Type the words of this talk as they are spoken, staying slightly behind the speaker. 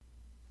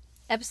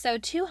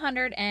episode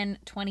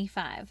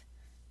 225.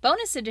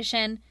 Bonus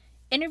edition,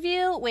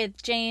 interview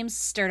with James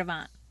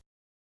Sturdivant.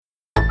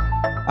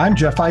 I'm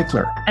Jeff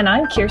Eichler. And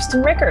I'm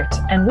Kirsten Rickert,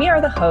 and we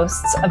are the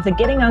hosts of the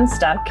Getting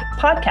Unstuck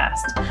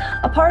podcast,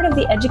 a part of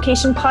the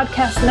Education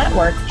Podcast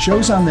Network.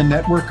 Shows on the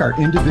network are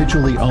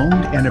individually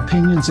owned, and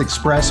opinions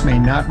expressed may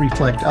not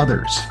reflect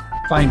others.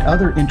 Find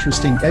other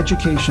interesting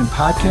education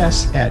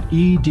podcasts at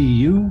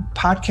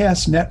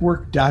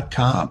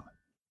edupodcastnetwork.com.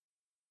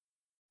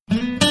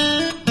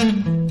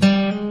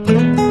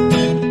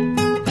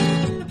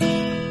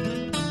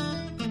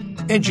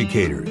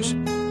 Educators.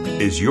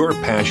 Is your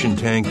passion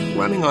tank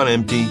running on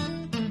empty?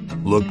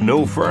 Look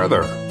no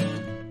further.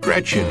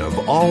 Gretchen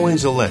of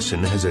Always a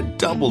Lesson has a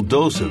double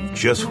dose of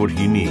just what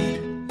you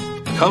need.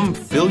 Come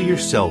fill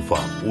yourself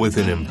up with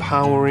an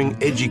empowering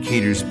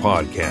educators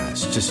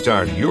podcast to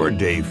start your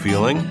day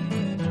feeling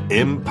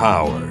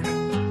empowered.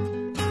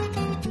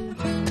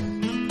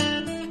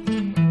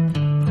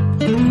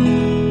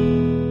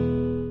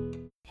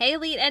 Hey,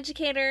 elite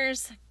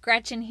educators.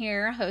 Gretchen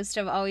here, host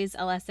of Always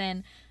a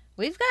Lesson.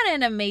 We've got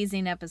an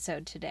amazing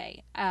episode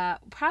today.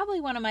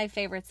 Probably one of my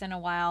favorites in a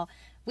while.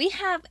 We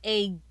have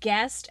a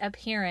guest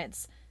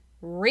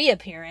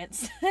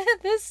reappearance.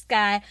 This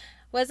guy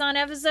was on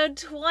episode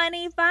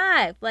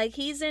 25. Like,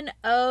 he's an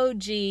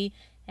OG,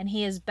 and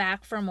he is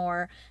back for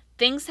more.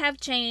 Things have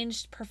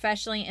changed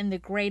professionally in the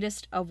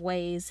greatest of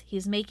ways.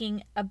 He's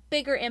making a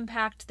bigger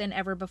impact than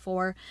ever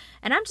before.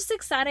 And I'm just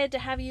excited to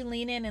have you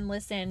lean in and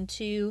listen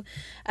to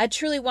a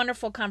truly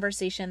wonderful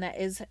conversation that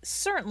is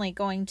certainly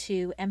going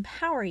to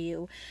empower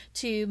you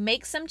to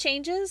make some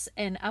changes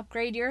and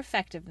upgrade your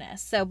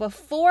effectiveness. So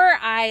before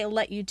I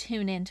let you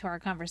tune into our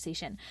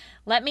conversation,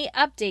 let me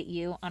update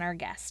you on our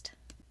guest.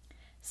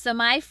 So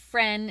my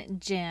friend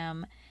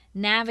Jim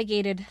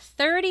navigated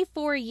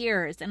 34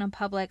 years in a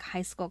public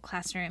high school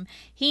classroom.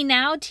 He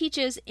now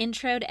teaches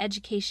intro to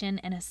education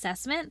and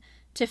assessment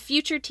to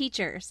future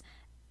teachers.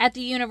 At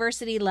the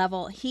university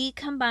level, he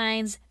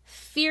combines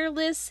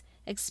fearless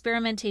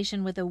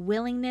experimentation with a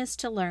willingness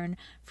to learn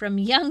from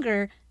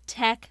younger,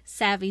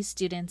 tech-savvy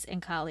students and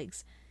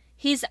colleagues.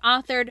 He's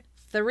authored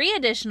 3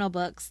 additional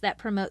books that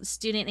promote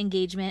student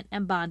engagement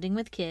and bonding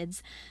with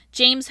kids.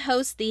 James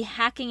hosts the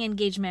Hacking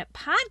Engagement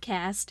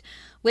podcast,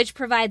 which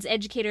provides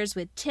educators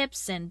with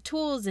tips and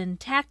tools and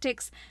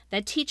tactics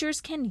that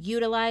teachers can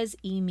utilize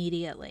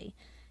immediately.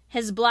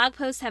 His blog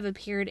posts have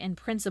appeared in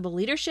Principal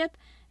Leadership,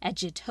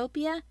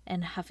 Edutopia,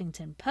 and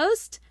Huffington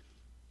Post.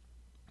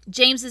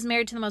 James is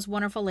married to the most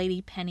wonderful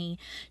lady, Penny.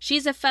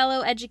 She's a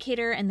fellow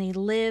educator, and they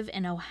live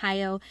in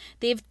Ohio.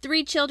 They have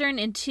 3 children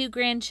and 2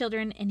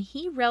 grandchildren, and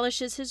he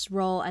relishes his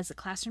role as a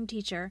classroom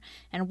teacher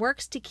and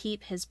works to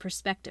keep his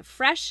perspective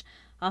fresh,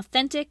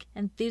 authentic,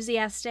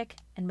 enthusiastic,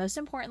 and most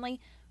importantly,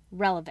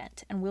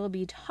 relevant. And we'll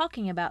be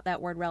talking about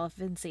that word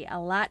relevancy a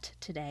lot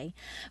today.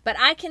 But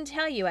I can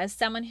tell you, as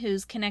someone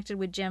who's connected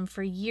with Jim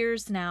for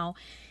years now,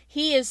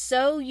 he is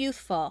so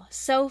youthful,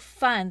 so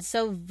fun,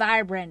 so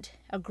vibrant,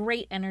 a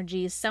great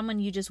energy, someone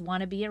you just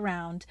want to be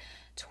around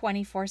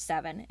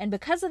 24/7. And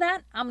because of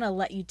that, I'm going to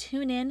let you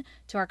tune in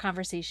to our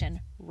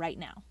conversation right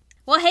now.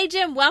 Well, hey,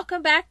 Jim,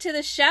 welcome back to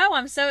the show.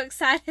 I'm so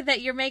excited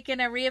that you're making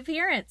a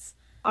reappearance.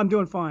 I'm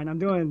doing fine.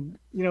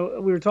 We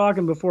were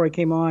talking before I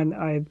came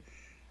on.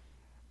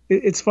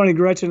 It's funny,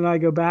 Gretchen and I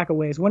go back a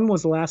ways. When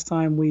was the last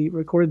time we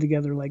recorded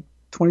together? Like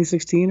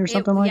 2016 or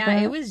something like that?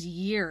 Yeah, it was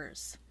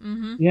years.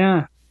 Mm-hmm.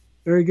 Yeah,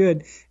 very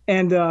good.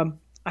 And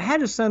I had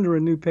to send her a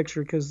new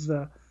picture because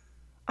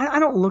I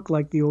don't look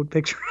like the old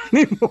picture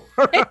anymore.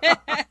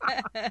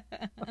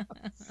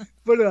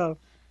 But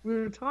we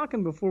were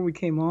talking before we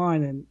came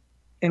on,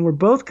 and we're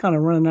both kind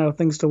of running out of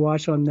things to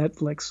watch on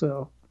Netflix.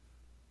 So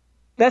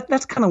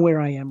that's kind of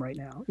where I am right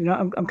now.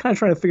 I'm kind of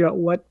trying to figure out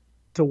what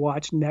to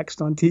watch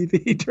next on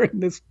TV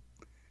during this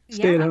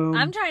stay at home.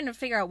 I'm trying to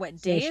figure out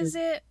what day is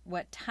it,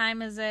 what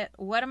time is it,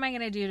 what am I going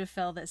to do to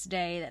fill this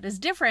day that is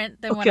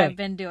different than what I've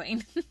been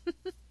doing.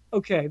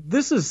 Okay,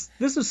 this is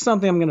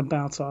something I'm going to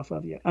bounce off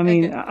of you. I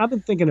mean, I've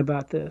been thinking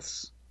about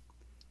this.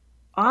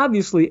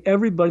 Obviously,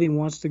 everybody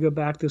wants to go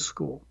back to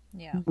school.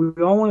 Yeah.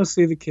 We all want to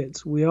see the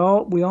kids. We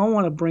all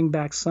want to bring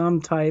back some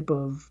type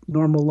of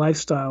normal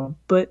lifestyle,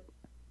 but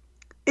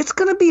it's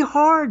going to be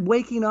hard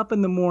waking up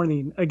in the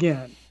morning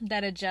again.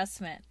 That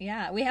adjustment.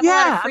 Yeah. We have a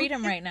lot of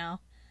freedom right now.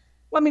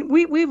 Well, I mean,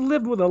 we've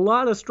lived with a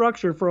lot of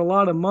structure for a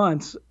lot of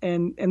months,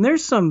 and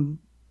there's some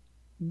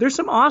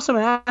awesome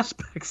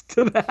aspects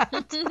to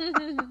that.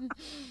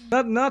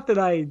 not that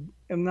I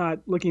am not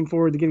looking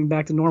forward to getting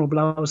back to normal, but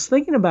I was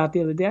thinking about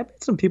the other day, I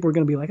bet some people are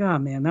going to be like, oh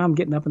man, now I'm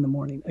getting up in the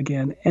morning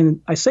again.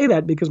 And I say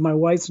that because my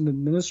wife's an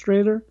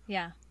administrator.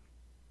 Yeah.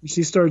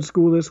 She started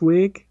school this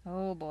week.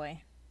 Oh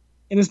boy.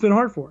 And it's been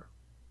hard for her.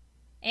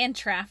 And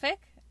traffic,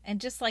 and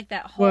just like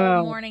that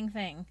whole morning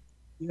thing.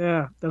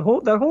 Yeah, that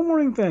whole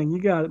morning thing. You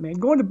got it, man.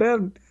 Going to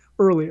bed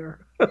earlier.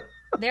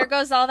 There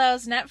goes all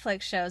those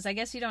Netflix shows. I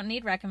guess you don't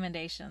need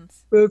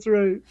recommendations. That's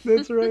right.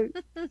 That's right.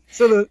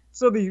 So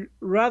the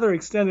rather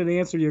extended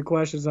answer to your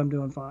questions, I'm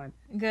doing fine.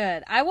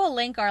 Good. I will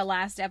link our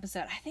last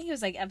episode. I think it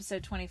was like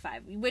episode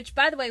 25, which,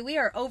 by the way, we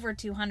are over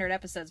 200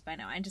 episodes by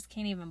now. I just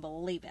can't even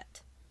believe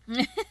it.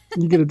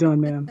 You get it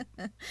done, man.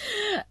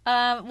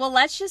 Well,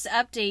 let's just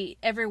update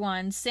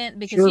everyone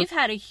because Sure. you've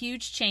had a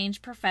huge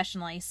change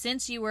professionally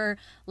since you were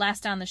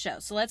last on the show.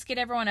 So let's get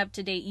everyone up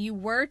to date. You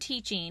were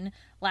teaching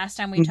last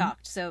time we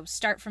talked, so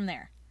start from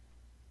there.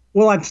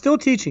 Well, I'm still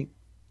teaching.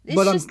 It's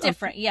but just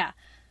different, yeah.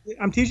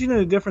 I'm teaching in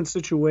a different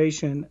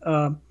situation.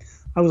 I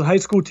was a high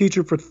school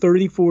teacher for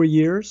 34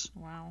 years.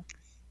 Wow.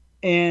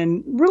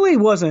 And really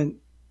wasn't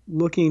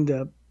looking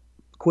to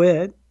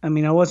quit. I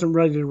mean, I wasn't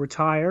ready to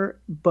retire,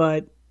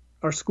 but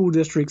our school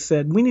district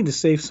said, we need to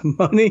save some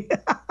money.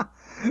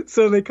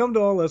 So they come to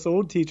all us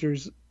old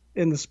teachers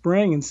in the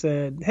spring and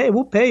said, hey,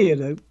 we'll pay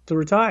you to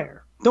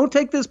retire. Don't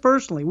take this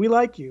personally. We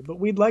like you, but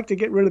we'd like to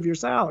get rid of your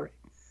salary.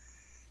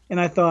 And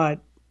I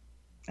thought,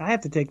 I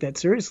have to take that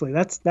seriously.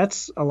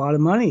 That's a lot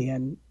of money.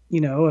 And,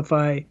 if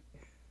I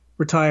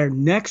retire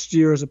next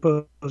year as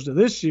opposed to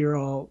this year,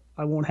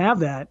 I won't have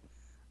that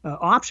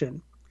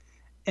option.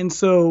 And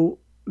so,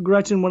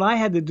 Gretchen, what I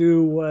had to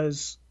do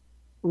was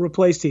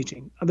replace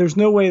teaching. There's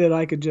no way that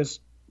I could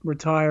just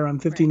retire. I'm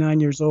 59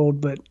 years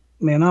old, but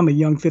man, I'm a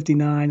young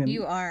 59. And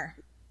you are.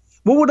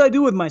 What would I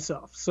do with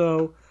myself?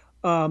 So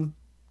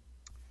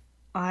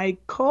I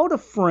called a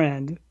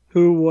friend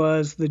who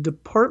was the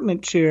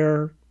department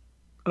chair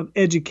of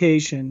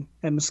education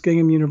at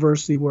Muskingum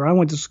University, where I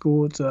went to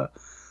school. It's a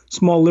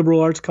small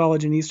liberal arts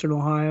college in Eastern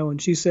Ohio. And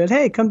she said,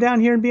 hey, come down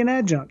here and be an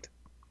adjunct.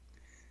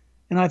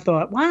 And I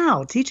thought,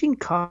 wow, teaching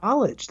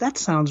college, that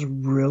sounds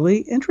really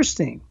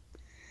interesting.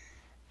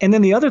 And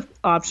then the other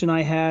option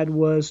I had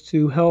was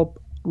to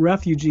help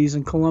refugees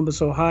in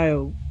Columbus,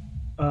 Ohio,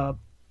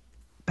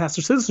 pass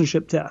their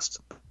citizenship test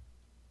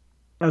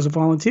as a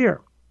volunteer.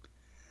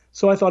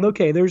 So I thought,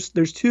 okay, there's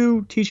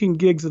two teaching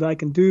gigs that I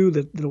can do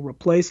that'll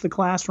replace the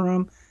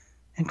classroom.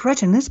 And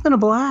Gretchen, it's been a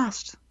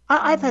blast.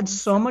 I've had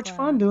so much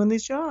fun doing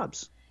these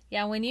jobs.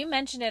 Yeah, when you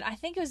mentioned it, I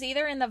think it was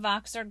either in the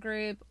Voxer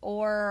group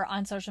or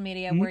on social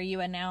media where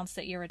you announced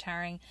that you're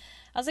retiring.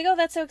 I was like, oh,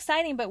 that's so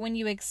exciting. But when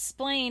you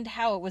explained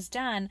how it was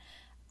done,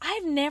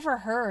 I've never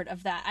heard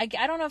of that. I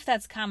don't know if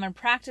that's common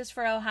practice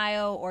for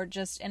Ohio or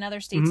just in other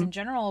states in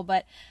general,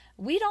 but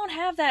we don't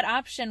have that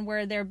option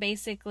where they're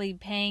basically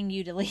paying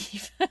you to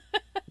leave.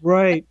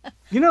 Right.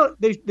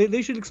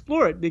 They should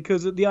explore it,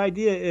 because the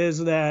idea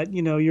is that,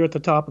 you're at the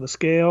top of the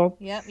scale.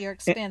 Yep, you're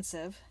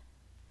expensive.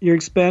 You're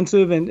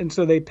expensive, and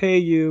so they pay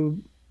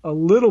you a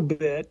little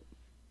bit.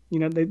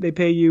 They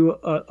pay you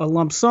a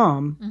lump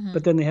sum,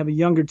 but then they have a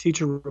younger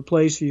teacher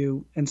replace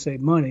you and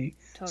save money.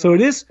 Totally. So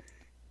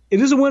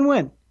it is a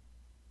win-win.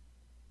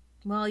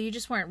 Well, you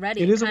just weren't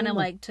ready. It kind of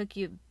like took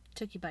you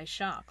by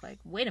shock. Like,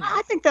 wait a minute.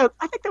 I think that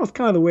was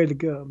kind of the way to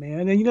go,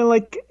 man. And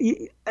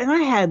and I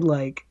had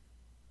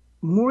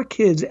more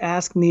kids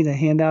ask me to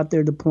hand out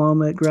their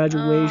diploma at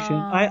graduation.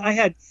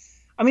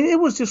 It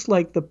was just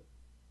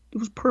it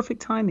was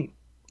perfect timing.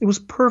 It was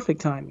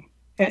perfect timing.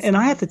 And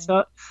I have to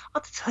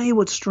tell you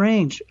what's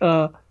strange.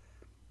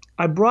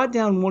 I brought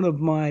down one of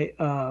my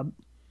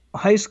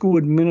high school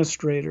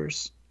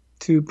administrators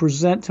to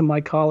present to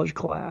my college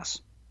class.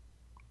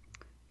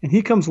 And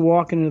he comes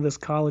walking into this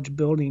college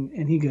building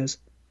and he goes,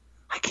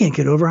 I can't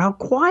get over how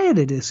quiet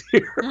it is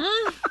here.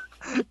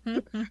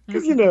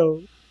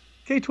 Because,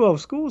 K-12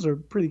 schools are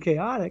pretty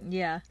chaotic.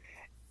 Yeah.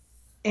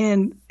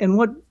 And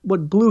what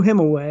blew him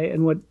away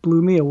and what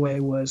blew me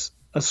away was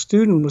a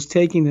student was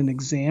taking an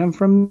exam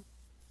from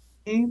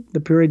me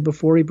the period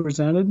before he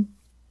presented.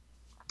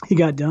 He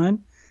got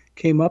done,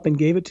 came up and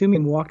gave it to me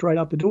and walked right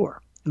out the door.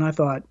 And I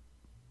thought,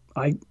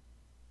 a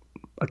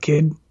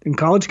kid in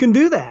college can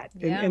do that.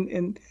 Yeah.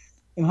 And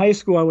in high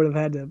school, I would have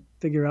had to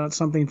figure out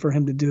something for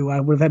him to do. I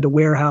would have had to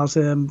warehouse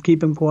him,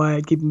 keep him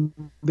quiet, keep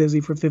him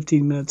busy for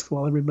 15 minutes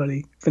while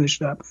everybody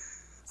finished up.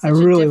 Such a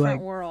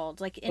different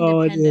world, like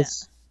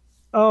independent.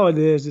 Oh, it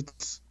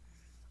is.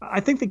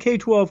 I think the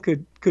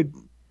K-12 could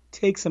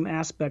take some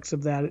aspects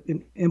of that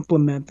and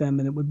implement them,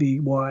 and it would be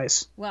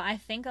wise. Well, I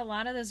think a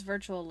lot of this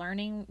virtual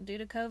learning due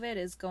to COVID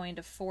is going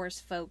to force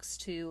folks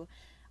to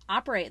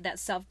operate that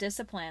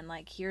self-discipline.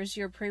 Like, here's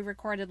your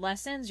pre-recorded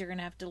lessons. You're going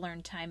to have to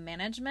learn time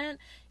management.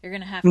 You're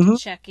going to have to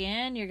check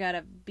in. You got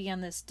to be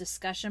on this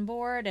discussion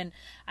board. And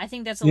I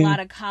think that's a lot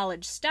of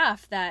college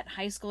stuff that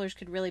high schoolers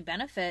could really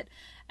benefit.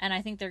 And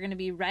I think they're going to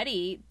be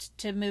ready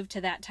to move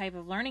to that type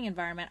of learning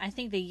environment. I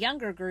think the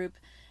younger group,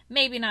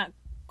 maybe not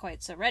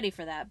quite so ready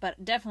for that,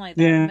 but definitely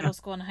the middle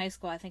school and high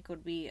school, I think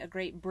would be a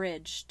great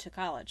bridge to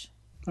college.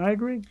 I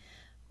agree.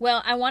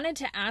 Well, I wanted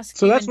to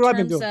ask you in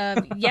terms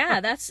of,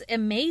 that's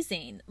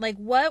amazing. Like,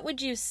 what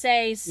would you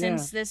say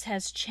since this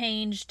has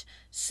changed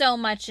so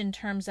much in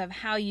terms of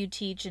how you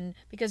teach, and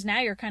because now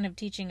you're kind of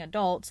teaching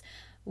adults,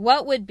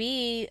 what would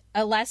be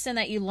a lesson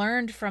that you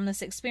learned from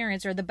this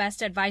experience, or the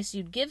best advice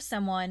you'd give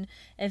someone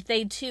if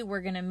they too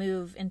were going to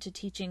move into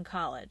teaching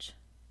college?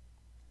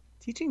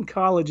 Teaching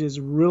college is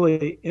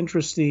really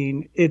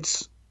interesting.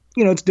 It's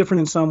it's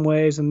different in some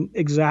ways and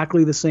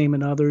exactly the same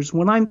in others.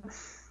 When I'm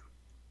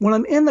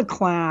in the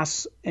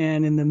class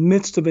and in the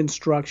midst of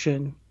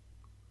instruction,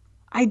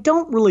 I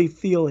don't really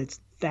feel it's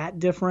that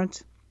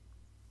different,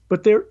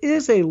 but there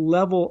is a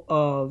level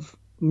of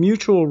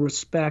mutual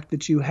respect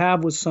that you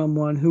have with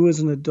someone who is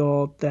an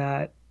adult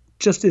that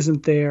just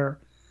isn't there.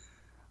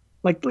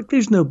 Like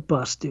there's no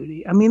bus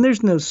duty. I mean,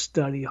 there's no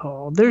study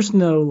hall. There's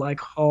no like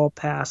hall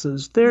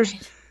passes. There's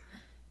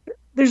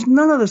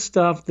none of the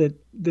stuff that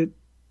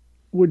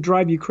would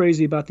drive you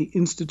crazy about the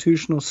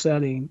institutional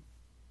setting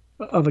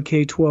of a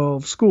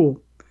K-12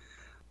 school.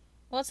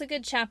 Well, it's a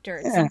good chapter.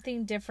 It's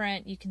something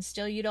different. You can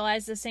still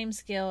utilize the same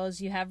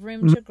skills. You have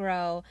room to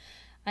grow.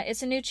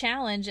 It's a new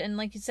challenge. And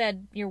like you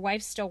said, your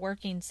wife's still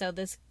working, so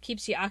this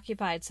keeps you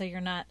occupied so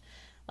you're not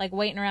like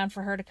waiting around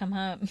for her to come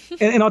home.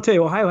 and I'll tell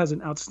you, Ohio has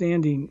an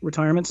outstanding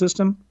retirement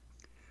system,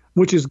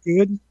 which is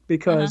good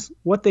because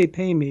what they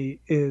pay me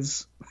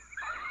is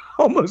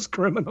almost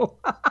criminal.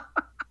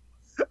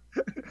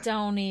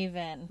 Don't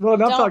even. Well, I'm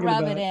Don't talking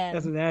rub about it in.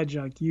 as an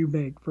adjunct, you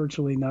make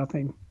virtually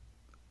nothing.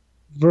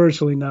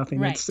 Virtually nothing.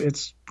 Right.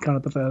 It's kind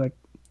of pathetic.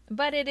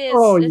 But it is.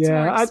 Oh, it's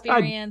yeah. more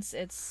experience.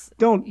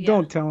 Don't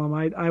tell them.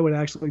 I would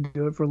actually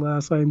do it for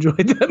less. I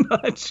enjoyed that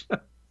much.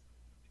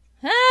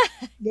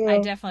 I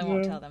definitely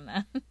won't tell them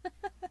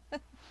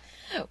that.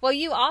 Well,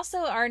 you also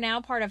are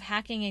now part of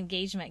Hacking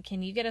Engagement.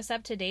 Can you get us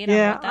up to date on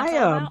what that's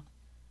all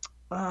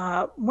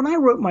about? When I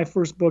wrote my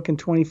first book in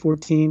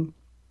 2014,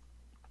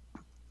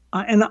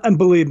 and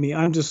believe me,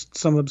 I'm just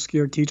some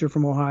obscure teacher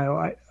from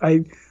Ohio.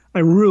 I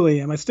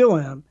really am. I still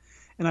am.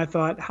 And I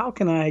thought, how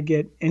can I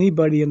get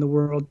anybody in the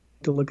world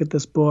to look at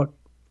this book?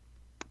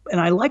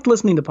 And I liked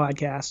listening to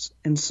podcasts.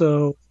 And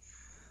so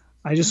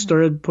I just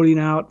started putting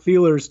out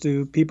feelers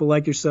to people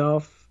like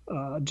yourself,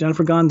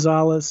 Jennifer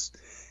Gonzalez.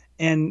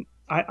 And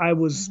I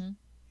was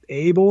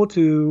able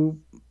to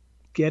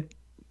get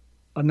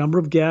a number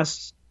of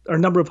guests, or a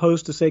number of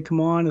hosts to say,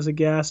 come on as a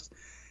guest.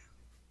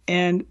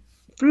 And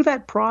through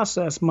that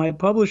process, my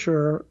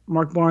publisher,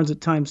 Mark Barnes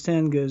at Times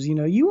 10, goes,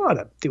 you ought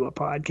to do a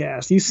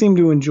podcast. You seem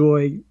to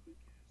enjoy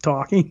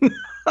talking.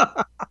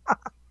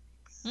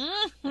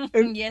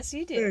 Yes,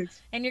 you do.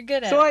 And you're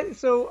good at it.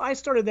 So I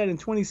started that in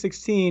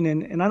 2016,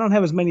 and I don't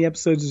have as many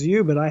episodes as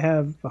you, but I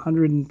have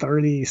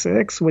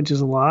 136, which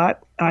is a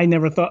lot. I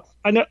never in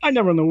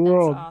the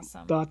world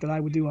thought that I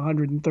would do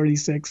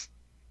 136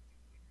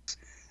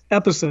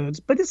 episodes,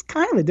 but it's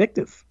kind of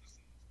addictive.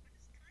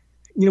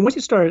 Once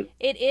you start,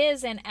 it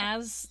is, and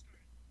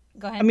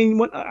go ahead. I mean,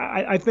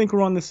 I think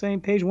we're on the same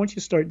page. Once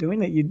you start doing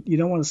that, you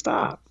don't want to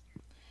stop.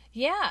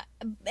 Yeah,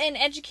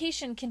 and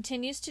education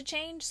continues to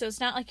change, so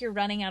it's not like you're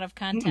running out of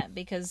content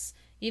because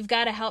you've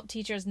got to help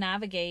teachers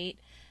navigate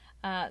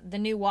the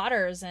new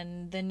waters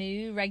and the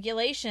new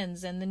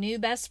regulations and the new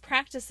best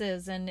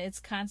practices, and it's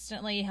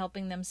constantly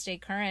helping them stay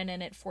current,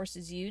 and it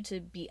forces you to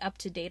be up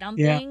to date on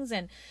things,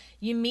 and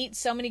you meet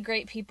so many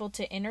great people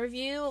to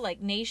interview, like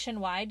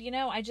nationwide.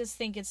 I just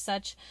think it's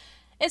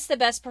the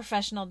best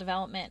professional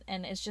development,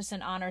 and it's just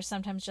an honor.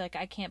 Sometimes you're like,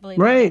 I can't believe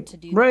I get to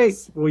do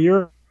this. Well,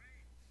 you're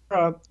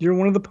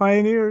one of the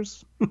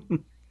pioneers.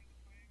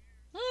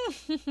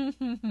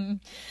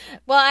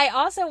 Well, I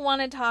also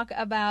want to talk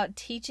about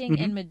teaching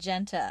in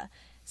Magenta.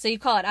 So you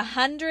call it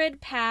 100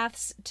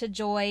 Paths to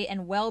Joy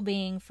and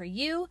Well-Being for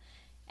You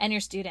and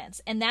Your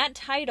Students. And that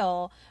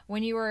title,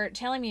 when you were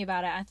telling me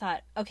about it, I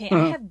thought, okay,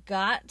 I have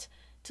got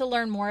to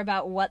learn more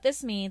about what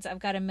this means. I've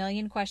got a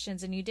million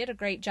questions, and you did a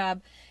great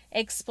job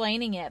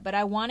explaining it, but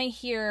I want to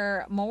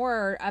hear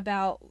more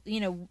about,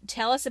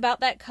 tell us about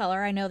that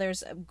color. I know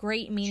there's a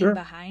great meaning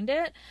behind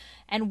it,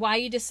 and why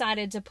you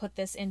decided to put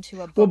this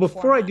into a book. Well,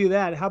 before format. I do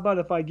that, how about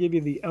if I give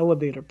you the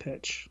elevator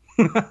pitch?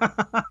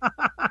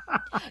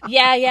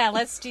 Yeah,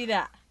 let's do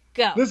that.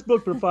 Go. This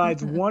book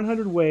provides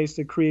 100 ways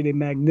to create a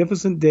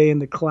magnificent day in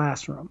the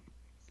classroom.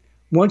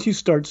 Once you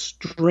start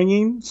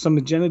stringing some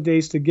Magenta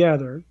days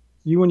together,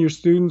 you and your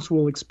students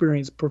will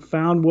experience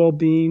profound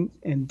well-being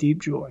and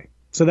deep joy.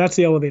 So that's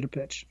the elevator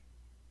pitch.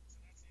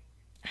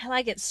 I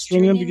like it.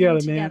 Stringing them together,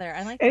 man.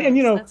 I like that. And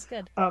that's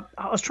good. I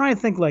was trying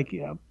to think,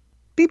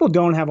 people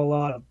don't have a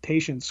lot of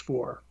patience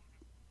for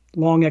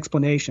long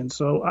explanations.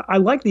 So I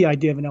like the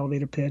idea of an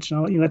elevator pitch.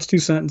 That's 2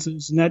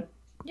 sentences, and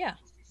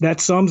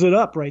that sums it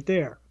up right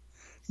there.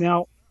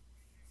 Now,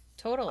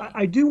 totally.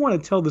 I do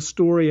want to tell the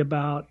story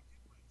about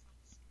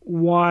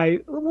why.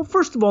 Well,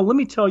 first of all, let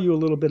me tell you a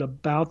little bit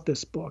about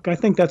this book. I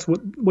think that's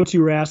what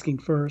you were asking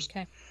first.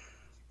 Okay.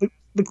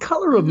 The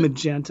color of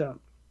magenta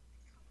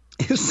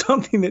is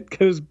something that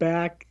goes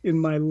back in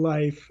my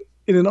life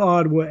in an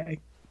odd way.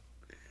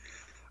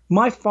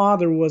 My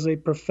father was a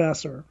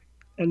professor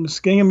at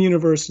Muskingum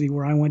University,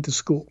 where I went to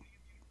school.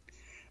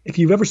 If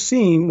you've ever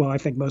seen, well, I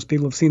think most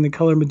people have seen the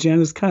color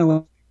magenta. It's kind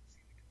of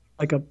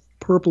like a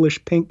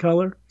purplish pink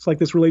color. It's like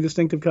this really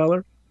distinctive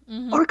color.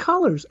 Our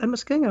colors at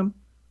Muskingum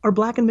are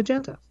black and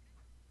magenta.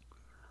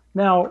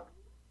 Now,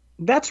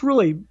 that's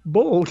really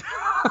bold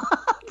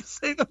to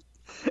say that.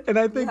 And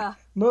I think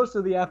most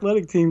of the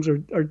athletic teams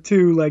are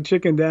too like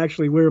chicken to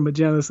actually wear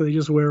magenta, so they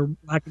just wear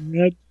black and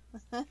red.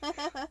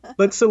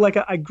 But so like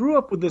I grew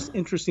up with this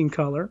interesting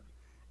color,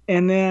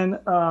 and then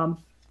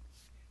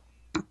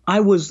I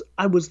was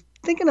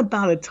thinking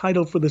about a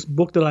title for this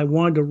book that I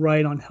wanted to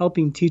write on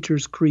helping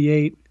teachers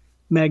create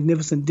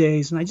magnificent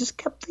days, and I just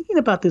kept thinking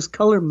about this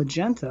color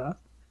magenta,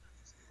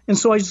 and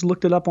so I just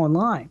looked it up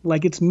online,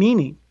 like its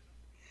meaning.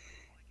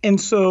 And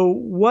so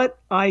what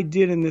I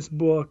did in this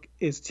book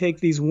is take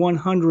these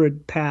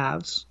 100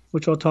 paths,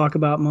 which I'll talk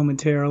about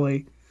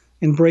momentarily,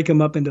 and break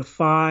them up into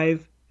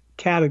 5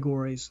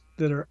 categories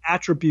that are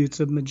attributes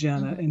of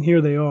magenta. And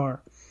here they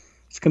are.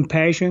 It's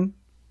compassion,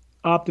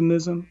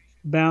 optimism,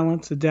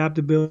 balance,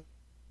 adaptability,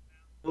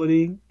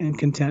 and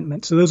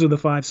contentment. So those are the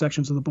 5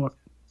 sections of the book.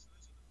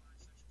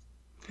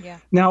 Yeah.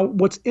 Now,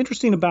 what's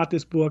interesting about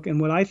this book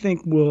and what I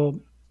think will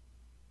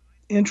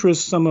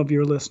interest some of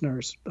your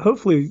listeners,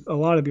 hopefully a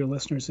lot of your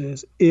listeners,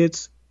 is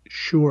it's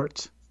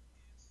short.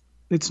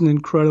 It's an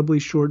incredibly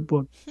short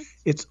book.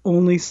 It's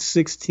only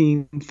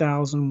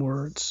 16,000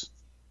 words.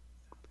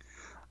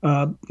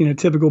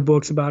 Typical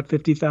books about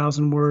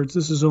 50,000 words.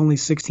 This is only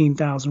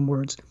 16,000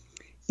 words.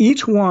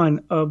 Each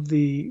one of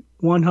the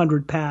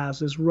 100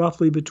 paths is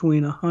roughly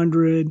between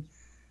 100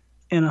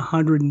 and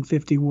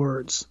 150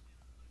 words.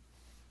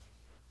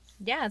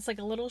 Yeah, it's like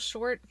a little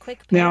short,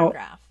 quick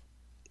paragraph. Now,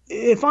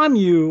 if I'm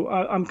you,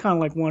 I'm kind of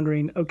like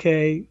wondering,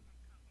 okay,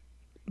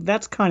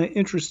 that's kind of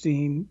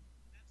interesting.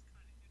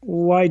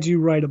 Why'd you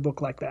write a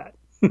book like that?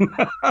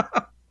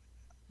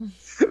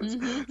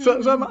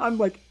 So I'm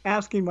like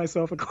asking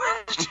myself a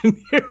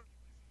question here.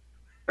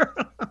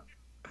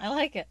 I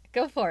like it.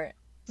 Go for it,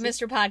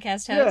 Mr.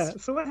 Podcast host. Yeah.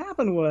 So what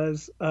happened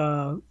was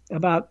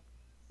about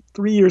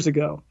 3 years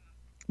ago,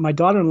 my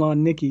daughter-in-law,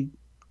 Nikki,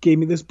 gave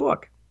me this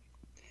book.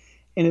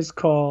 And it's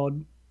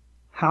called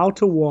How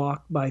to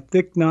Walk by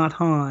Thich Nhat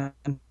Hanh,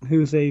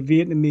 who's a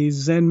Vietnamese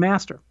Zen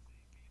master.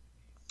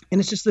 And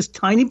it's just this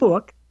tiny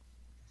book.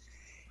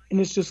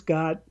 And it's just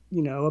got,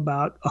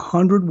 about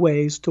 100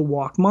 ways to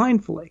walk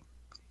mindfully.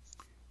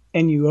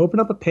 And you open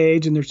up a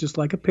page and there's just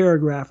like a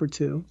paragraph or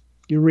two.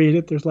 You read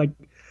it. There's like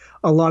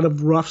a lot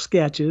of rough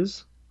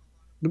sketches,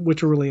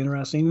 which are really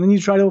interesting. And then you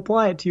try to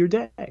apply it to your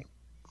day.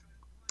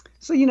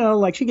 So,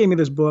 like she gave me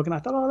this book and I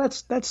thought, oh,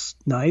 that's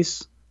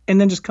nice. And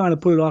then just kind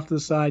of put it off to the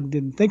side and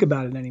didn't think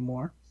about it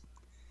anymore.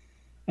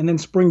 And then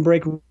spring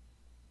break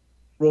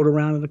rolled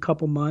around in a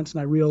couple months,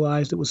 and I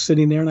realized it was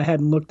sitting there, and I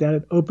hadn't looked at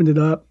it, opened it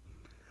up,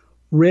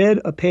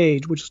 read a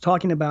page, which was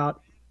talking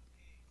about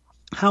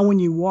how when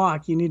you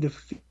walk, you need to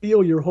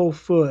feel your whole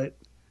foot,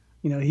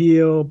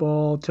 heel,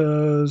 ball,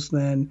 toes,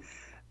 then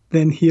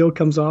heel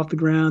comes off the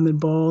ground, then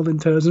ball, then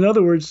toes. In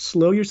other words,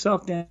 slow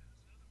yourself down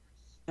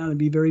and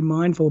be very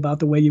mindful about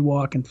the way you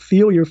walk and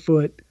feel your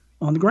foot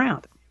on the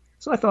ground.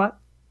 So I thought,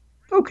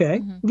 okay,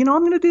 I'm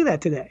going to do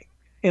that today.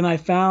 And I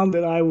found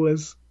that I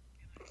was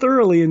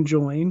thoroughly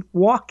enjoying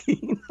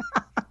walking.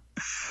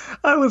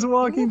 I was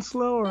walking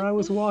slower. I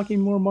was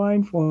walking more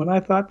mindful. And I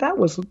thought that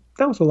was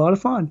a lot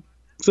of fun.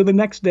 So the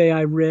next day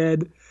I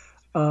read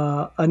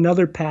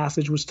another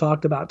passage which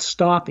talked about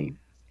stopping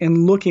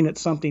and looking at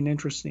something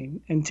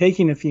interesting and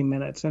taking a few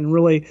minutes and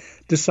really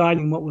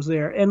deciding what was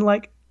there. And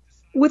like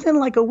within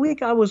like a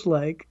week, I was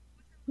like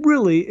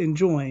really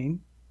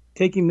enjoying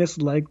taking this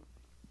like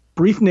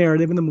brief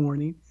narrative in the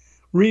morning,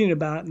 reading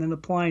about it, and then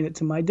applying it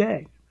to my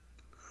day.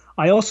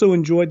 I also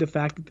enjoyed the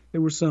fact that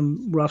there were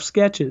some rough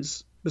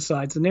sketches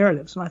besides the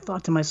narratives. And I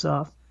thought to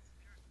myself,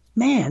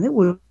 man, it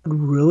would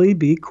really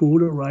be cool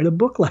to write a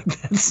book like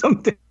that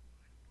someday.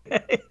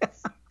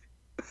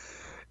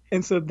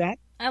 And so that...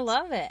 I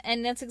love it.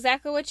 And that's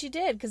exactly what you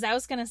did. Because I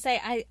was going to say,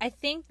 I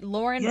think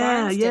Lauren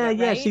Barnes did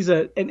it, right? She's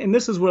and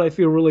this is what I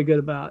feel really good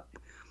about.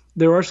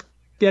 There are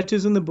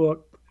sketches in the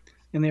book,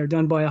 and they are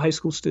done by a high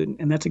school student.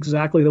 And that's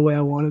exactly the way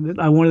I wanted it.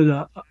 I wanted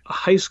a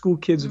high school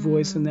kid's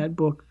voice in that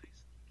book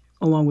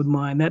along with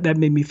mine. That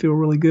made me feel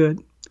really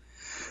good.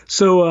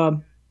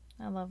 So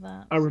I love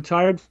that. I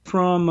retired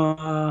from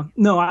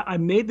I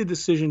made the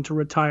decision to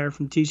retire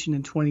from teaching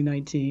in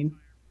 2019.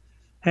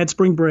 Had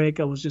spring break.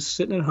 I was just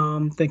sitting at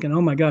home thinking,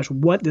 oh my gosh,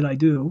 what did I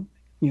do?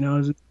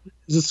 Is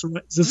this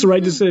the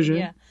right decision?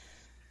 Yeah.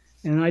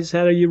 And I just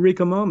had a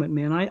eureka moment,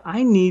 man.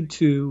 I need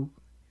to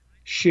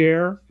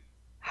share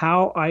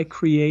how I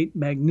create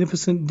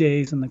magnificent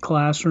days in the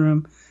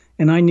classroom,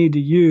 and I need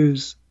to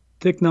use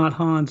Thich Nhat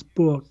Hanh's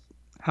book,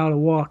 How to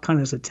Walk, kind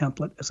of as a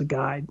template, as a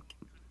guide.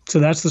 So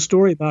that's the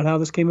story about how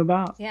this came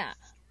about. Yeah,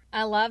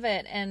 I love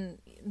it. And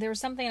there was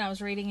something I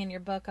was reading in your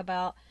book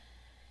about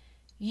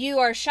you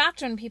are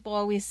shocked when people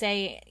always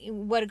say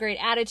what a great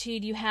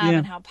attitude you have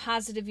and how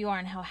positive you are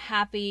and how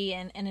happy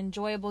and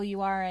enjoyable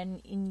you are.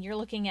 And you're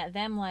looking at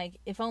them like,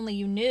 if only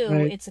you knew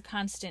it's a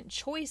constant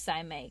choice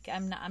I make.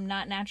 I'm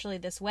not naturally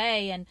this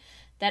way, and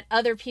that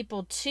other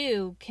people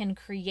too can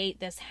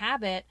create this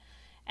habit,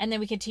 and then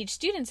we can teach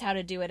students how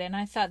to do it. And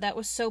I thought that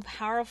was so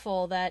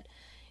powerful that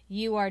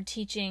you are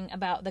teaching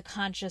about the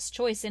conscious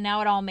choice. And now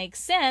it all makes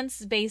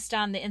sense based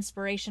on the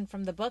inspiration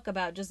from the book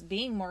about just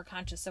being more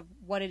conscious of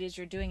what it is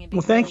you're doing. And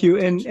being thank you.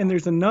 And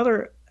there's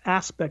another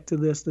aspect to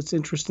this that's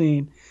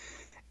interesting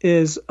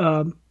is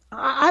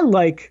I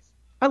like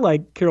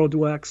Carol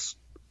Dweck's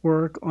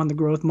work on the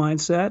growth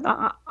mindset.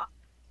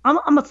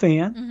 I'm a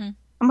fan. Mm-hmm.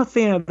 I'm a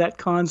fan of that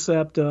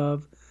concept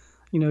of,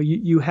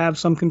 you have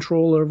some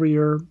control over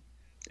your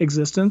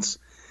existence.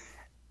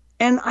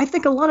 And I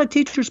think a lot of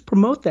teachers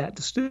promote that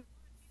to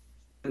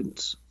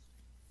students.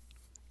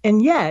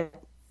 And yet,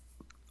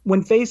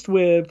 when faced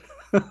with,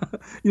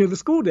 the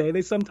school day,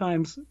 they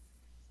sometimes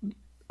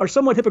are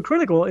somewhat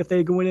hypocritical if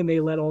they go in and they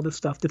let all this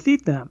stuff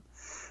defeat them.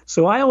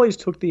 So I always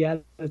took the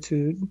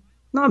attitude,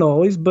 not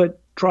always,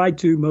 but tried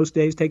to most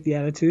days take the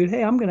attitude,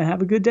 hey, I'm going to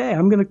have a good day.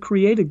 I'm going to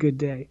create a good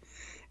day.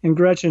 And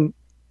Gretchen,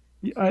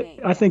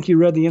 I think you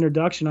read the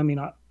introduction. I mean,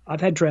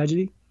 I've had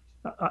tragedy.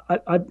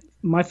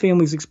 My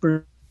family's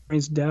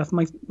experienced death.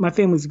 My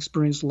family's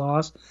experienced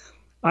loss.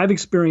 I've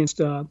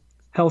experienced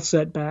health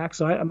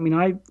setbacks.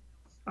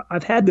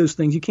 I've had those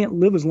things. You can't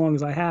live as long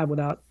as I have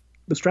without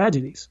those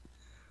tragedies.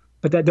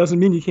 But that doesn't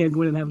mean you can't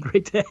go in and have a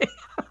great day.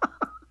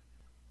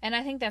 And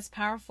I think that's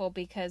powerful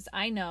because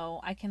I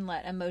know I can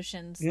let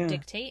emotions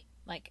dictate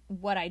like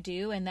what I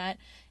do, and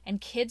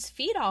kids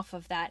feed off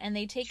of that, and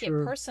they take it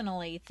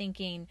personally,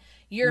 thinking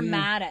you're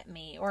mad at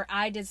me or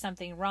I did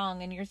something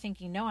wrong, and you're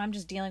thinking, no, I'm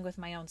just dealing with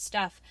my own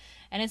stuff.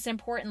 And it's an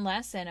important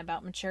lesson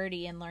about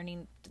maturity and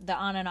learning the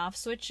on and off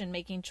switch and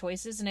making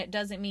choices. And it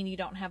doesn't mean you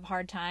don't have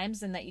hard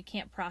times and that you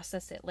can't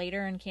process it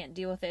later and can't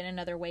deal with it in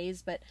other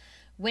ways. But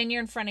when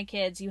you're in front of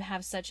kids, you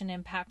have such an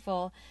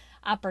impactful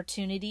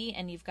opportunity,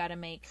 and you've got to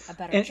make a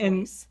better choice.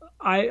 And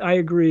I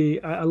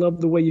agree. I love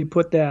the way you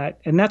put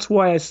that. And that's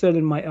why I said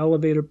in my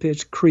elevator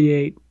pitch,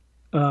 create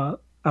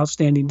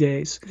outstanding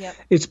days. Yep.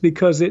 It's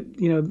because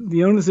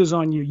the onus is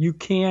on you. You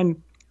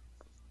can,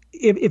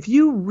 if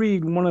you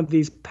read one of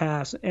these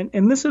paths,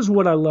 and this is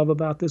what I love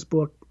about this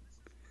book,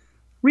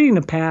 reading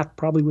a path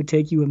probably would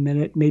take you a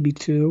minute, maybe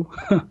two.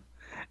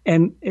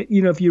 And,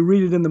 if you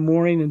read it in the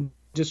morning and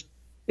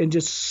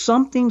just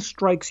something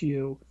strikes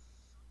you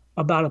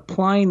about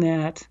applying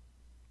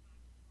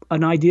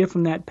an idea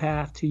from that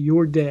path to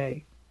your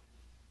day,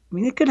 I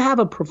mean, it could have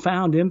a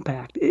profound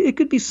impact. It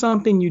could be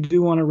something you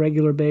do on a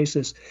regular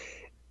basis.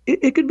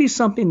 It could be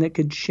something that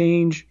could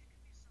change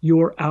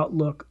your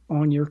outlook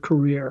on your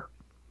career.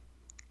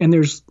 And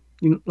there's,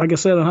 like I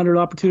said, 100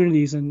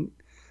 opportunities. And,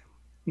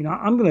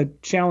 I'm going to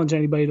challenge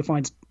anybody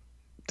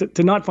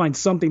to not find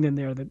something in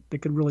there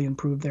that could really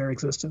improve their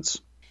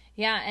existence.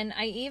 Yeah, and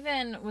I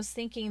even was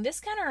thinking, this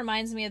kind of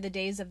reminds me of the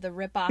days of the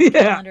rip-off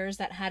calendars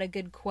that had a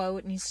good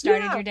quote, and you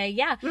started your day.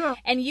 Yeah.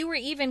 And you were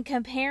even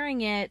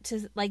comparing it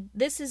to, like,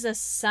 this is a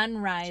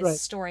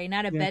sunrise story,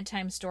 not a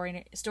bedtime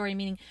story,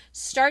 meaning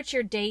start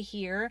your day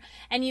here.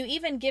 And you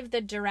even give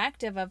the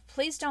directive of,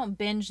 please don't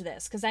binge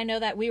this, because I know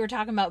that we were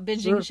talking about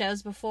binging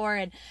shows before,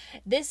 and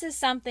this is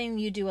something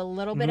you do a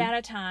little bit at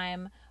a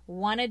time,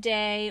 one a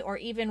day or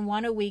even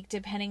one a week,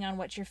 depending on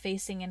what you're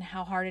facing and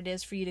how hard it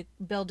is for you to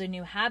build a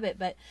new habit.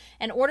 But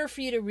in order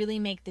for you to really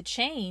make the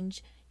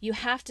change, you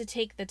have to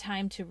take the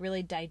time to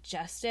really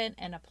digest it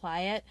and apply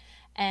it.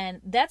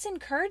 And that's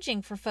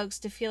encouraging for folks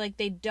to feel like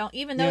they don't,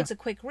 even though it's a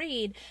quick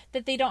read,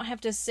 that they don't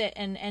have to sit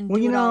and do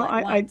it all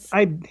at once.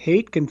 I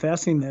hate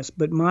confessing this,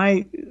 but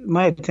my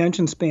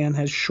attention span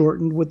has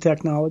shortened with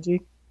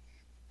technology.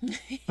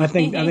 I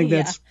think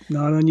that's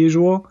not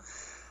unusual.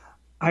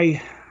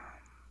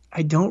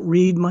 I don't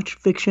read much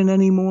fiction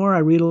anymore. I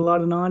read a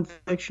lot of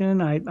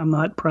nonfiction. I'm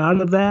not proud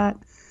of that.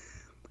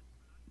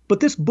 But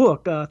this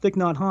book, Thich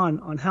Nhat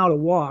Hanh, on how to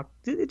walk,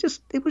 it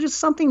was just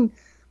something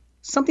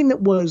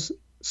that was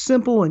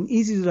simple and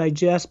easy to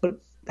digest, but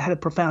had a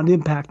profound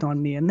impact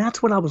on me. And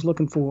that's what I was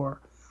looking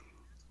for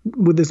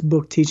with this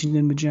book, Teaching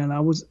in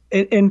Magenta.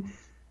 And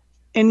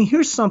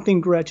here's something,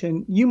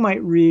 Gretchen, you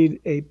might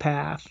read a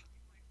path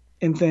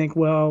and think,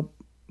 well,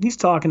 he's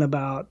talking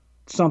about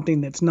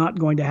something that's not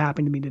going to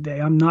happen to me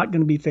today. I'm not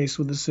going to be faced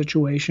with this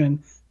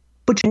situation.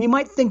 But you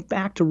might think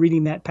back to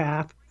reading that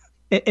path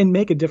and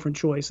make a different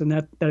choice, and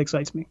that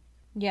excites me.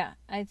 Yeah,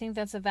 I think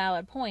that's a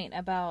valid point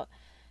about,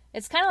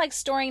 it's kind of like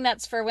storing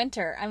nuts for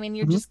winter. I mean,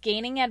 you're just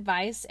gaining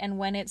advice, and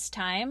when it's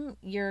time,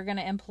 you're going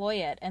to employ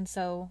it. And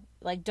so,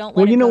 like, don't let it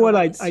go. Well, you know what?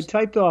 I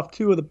typed off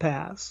two of the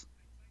paths,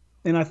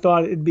 and I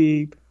thought it'd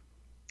be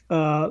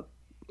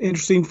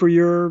interesting for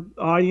your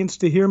audience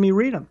to hear me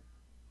read them.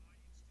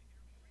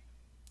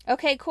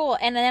 Okay, cool.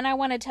 And then I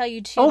want to tell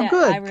you two that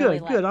I really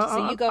liked.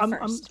 So you go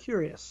first. I'm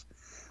curious.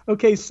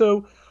 Okay,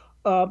 so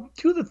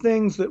two of the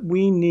things that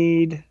we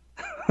need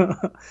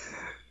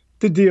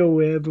to deal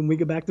with when we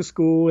get back to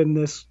school in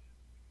this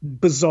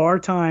bizarre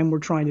time we're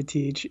trying to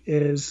teach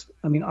is,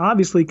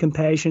 obviously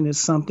compassion is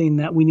something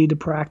that we need to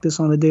practice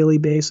on a daily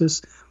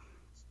basis.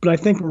 But I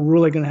think we're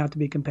really going to have to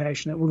be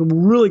compassionate. We're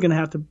really going to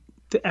have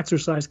to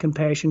exercise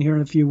compassion here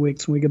in a few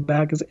weeks when we get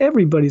back, because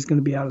everybody's going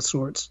to be out of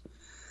sorts.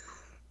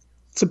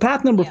 So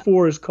path number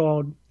 4 is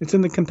called, it's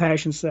in the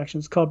compassion section,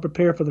 it's called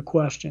Prepare for the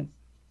Question.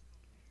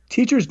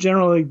 Teachers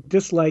generally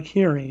dislike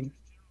hearing,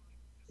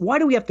 why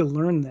do we have to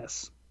learn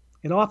this?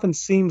 It often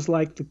seems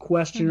like the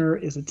questioner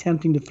is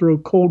attempting to throw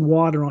cold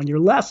water on your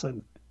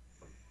lesson.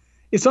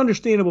 It's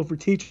understandable for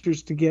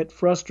teachers to get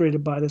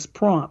frustrated by this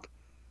prompt.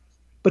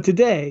 But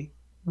today,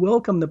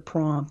 welcome the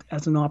prompt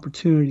as an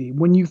opportunity.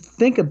 When you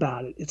think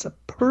about it, it's a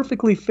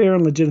perfectly fair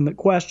and legitimate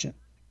question.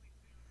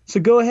 So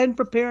go ahead and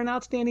prepare an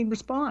outstanding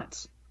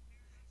response.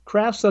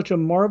 Craft such a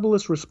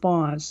marvelous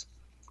response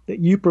that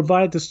you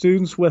provide to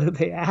students whether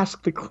they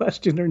ask the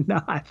question or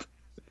not.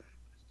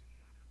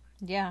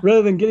 Yeah.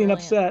 Rather than getting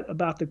brilliant. upset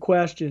about the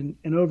question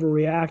and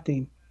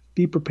overreacting,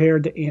 be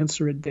prepared to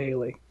answer it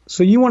daily.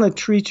 So you want to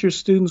treat your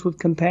students with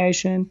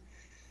compassion.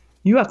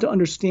 You have to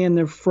understand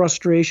their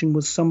frustration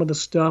with some of the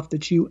stuff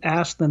that you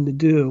ask them to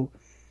do.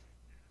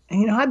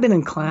 And, I've been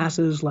in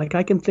classes, like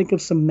I can think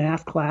of some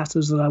math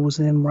classes that I was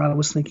in where I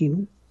was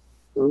thinking,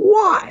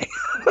 why?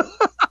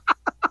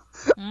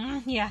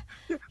 Yeah.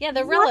 Yeah,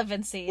 the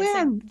relevancy. It's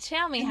like,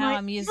 tell me how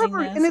I'm using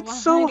this. And it's Why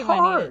so do I need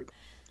hard. it?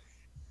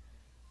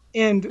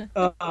 And,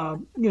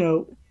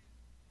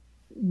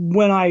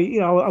 when I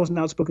was an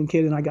outspoken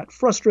kid and I got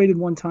frustrated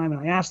one time and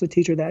I asked the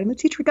teacher that, and the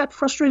teacher got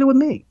frustrated with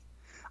me.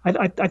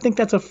 I think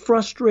that's a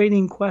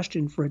frustrating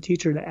question for a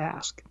teacher to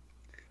ask.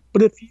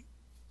 But if you,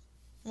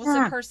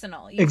 Well, so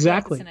personal. You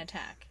exactly. feel like it's an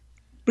attack.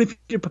 But if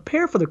you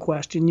prepare for the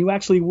question, you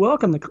actually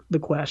welcome the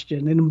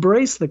question and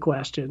embrace the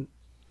question.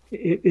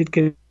 It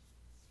can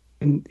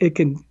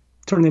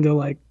turn into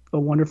like a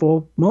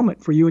wonderful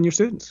moment for you and your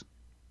students.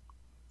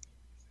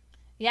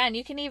 Yeah, and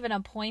you can even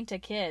appoint a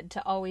kid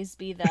to always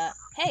be the,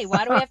 hey,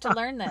 why do we have to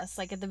learn this?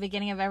 Like at the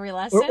beginning of every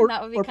lesson?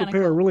 That would be or kind of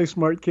prepare cool. a really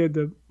smart kid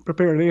to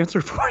prepare an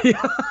answer for you.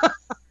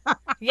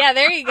 Yeah,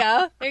 there you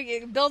go. There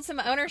you build some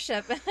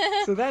ownership.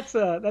 So that's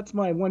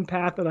my one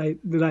path that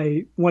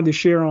I wanted to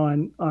share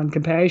on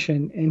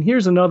compassion. And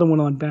here's another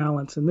one on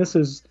balance. And this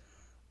is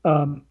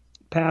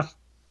path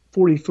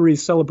 43,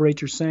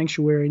 celebrate your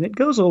sanctuary. And it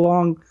goes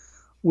along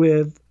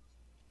with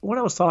what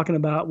I was talking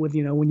about with,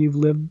 when you've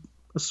lived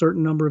a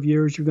certain number of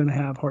years, you're going to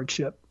have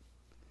hardship.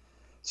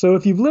 So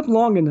if you've lived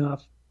long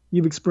enough,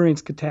 you've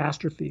experienced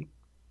catastrophe.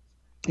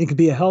 It could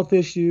be a health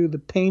issue, the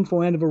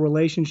painful end of a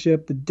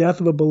relationship, the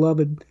death of a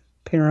beloved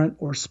parent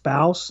or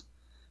spouse,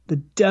 the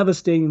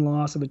devastating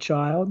loss of a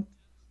child.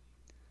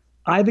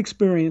 I've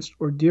experienced,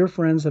 or dear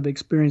friends have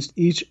experienced,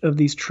 each of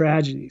these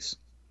tragedies.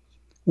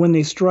 When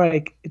they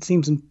strike, it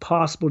seems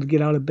impossible to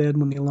get out of bed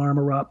when the alarm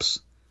erupts.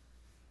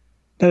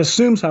 That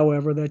assumes,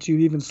 however, that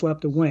you've even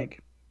slept a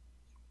wink.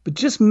 But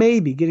just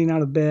maybe getting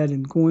out of bed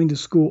and going to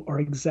school are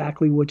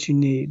exactly what you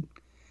need.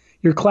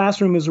 Your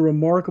classroom is a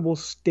remarkable,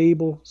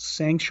 stable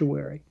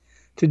sanctuary.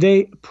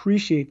 Today,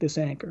 appreciate this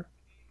anchor.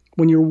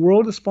 When your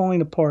world is falling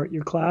apart,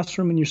 your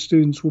classroom and your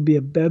students will be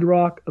a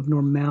bedrock of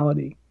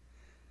normality.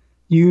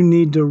 You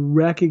need to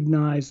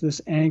recognize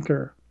this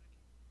anchor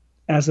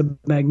as a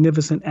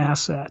magnificent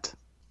asset.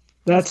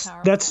 That's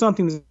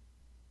something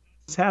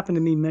that's happened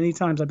to me many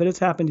times. I bet it's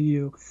happened to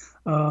you.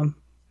 When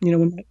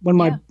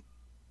my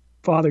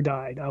father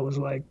died, I was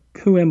like,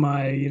 who am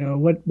I?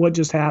 What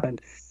just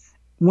happened?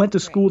 Went to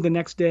school the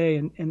next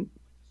day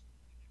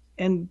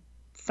and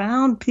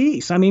found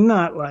peace. I mean,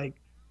 not like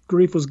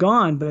grief was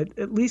gone, but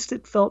at least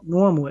it felt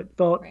normal. It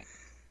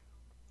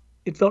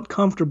felt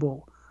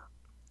comfortable.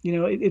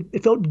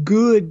 It felt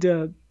good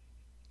to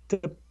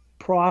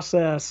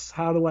process,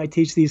 how do I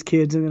teach these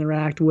kids and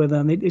interact with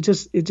them? It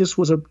just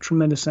was a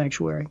tremendous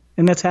sanctuary.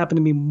 And that's happened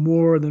to me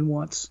more than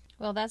once.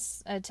 Well,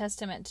 that's a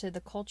testament to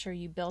the culture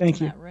you built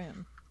that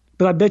room.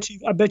 But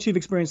I bet you've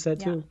experienced that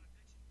too.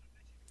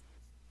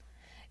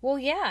 Well,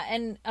 yeah,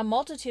 and a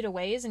multitude of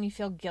ways, and you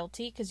feel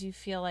guilty because you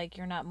feel like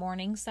you're not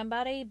mourning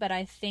somebody, but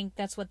I think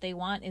that's what they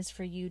want, is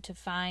for you to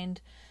find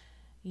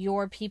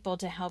your people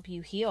to help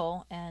you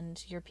heal,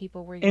 and your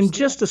people where you're and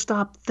just to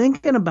stop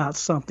thinking about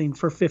something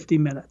for 50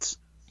 minutes.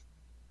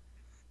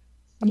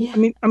 I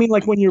mean,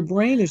 like when your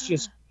brain is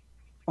just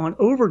on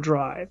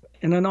overdrive,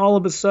 and then all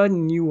of a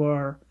sudden you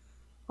are,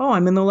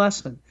 I'm in the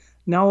lesson.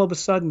 Now all of a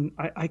sudden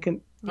I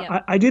can.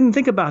 I didn't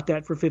think about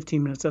that for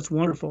 15 minutes. That's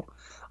wonderful.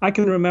 I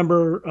can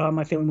remember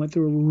my family went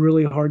through a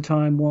really hard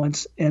time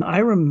once, and I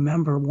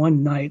remember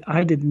one night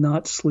I did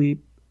not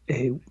sleep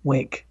a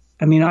wink.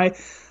 I mean, I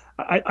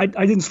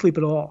didn't sleep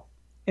at all.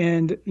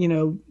 And,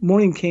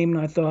 morning came and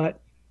I thought,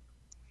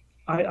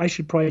 I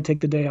should probably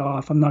take the day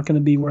off. I'm not going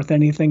to be worth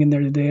anything in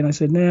there today. And I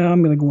said,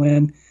 I'm going to go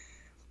in.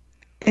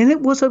 And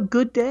it was a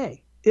good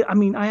day.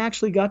 I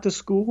actually got to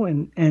school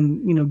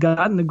and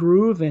got in the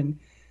groove, and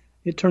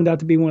it turned out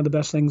to be one of the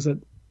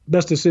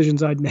best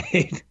decisions I'd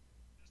made.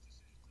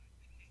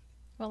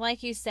 Well,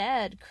 like you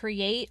said,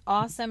 create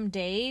awesome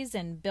days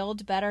and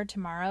build better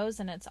tomorrows,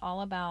 and it's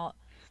all about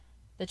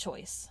the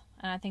choice.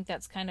 And I think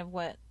that's kind of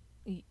what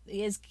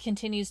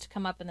continues to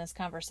come up in this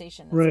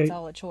conversation. Right. It's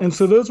all a choice. And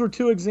so those were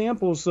two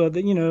examples that,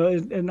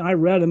 and I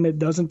read them. It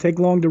doesn't take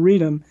long to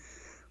read them.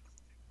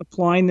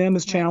 Applying them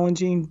is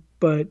challenging,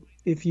 but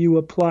if you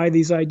apply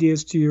these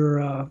ideas to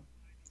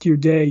your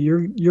day,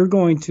 you're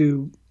going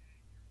to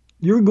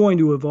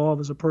evolve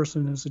as a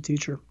person, as a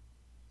teacher.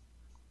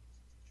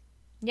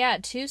 Yeah,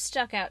 two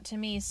stuck out to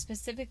me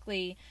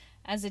specifically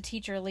as a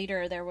teacher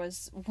leader.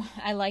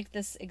 I like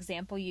this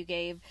example you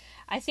gave.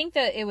 I think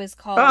that it was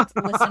called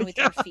Listen with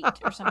Your Feet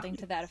or something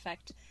to that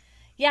effect.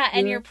 Yeah,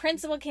 and your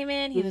principal came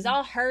in. He was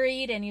all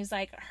hurried, and he was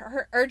like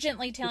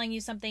urgently telling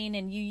you something,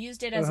 and you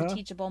used it as a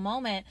teachable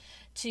moment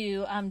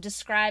to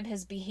describe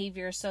his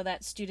behavior so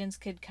that students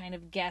could kind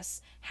of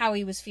guess how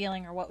he was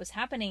feeling or what was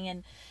happening.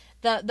 And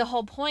the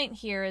whole point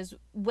here is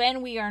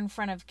when we are in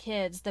front of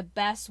kids, the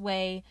best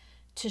way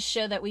to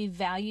show that we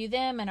value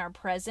them and are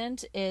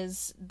present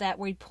is that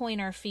we point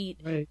our feet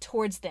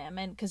towards them.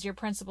 And because your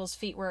principal's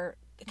feet were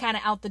kind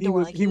of out the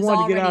door, he was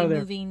already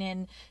moving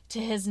in to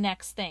his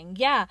next thing.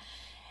 Yeah.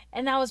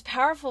 And that was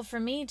powerful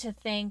for me to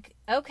think,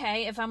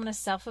 okay, if I'm going to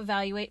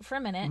self-evaluate for a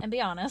minute and be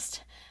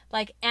honest,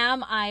 like,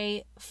 am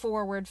I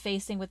forward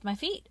facing with my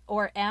feet,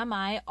 or am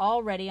I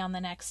already on the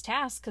next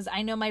task? Because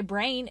I know my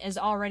brain is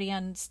already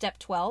on step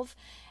 12.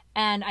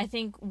 And I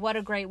think what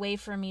a great way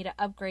for me to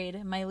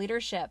upgrade my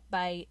leadership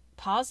by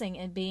pausing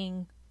and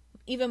being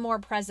even more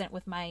present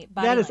with my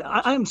body language.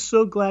 I am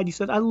so glad you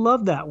said, I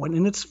love that one.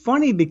 And it's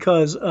funny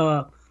because,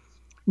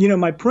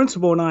 my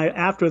principal and I,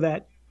 after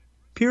that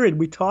period,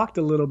 we talked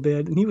a little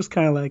bit, and he was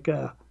kind of like,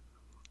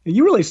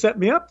 you really set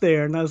me up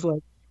there. And I was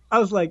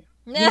like,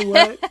 you know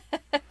what?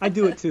 I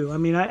do it too. I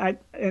mean,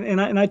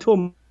 I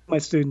told my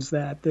students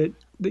that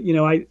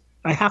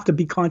I have to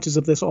be conscious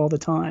of this all the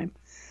time.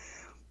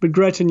 But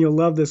Gretchen, you'll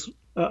love this.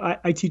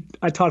 I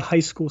taught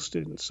high school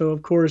students. So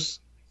of course,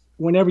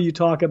 whenever you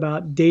talk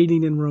about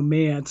dating and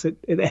romance,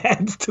 it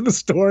adds to the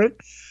story.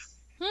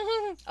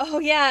 Oh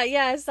yeah,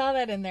 I saw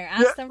that in there.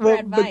 Ask them for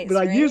advice. But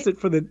I used it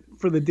for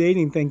the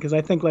dating thing because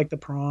I think like the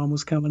prom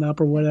was coming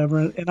up or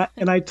whatever.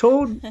 And I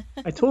told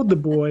the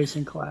boys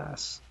in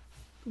class,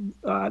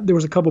 there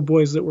was a couple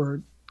boys that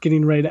were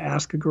getting ready to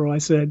ask a girl. I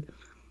said,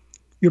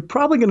 "You're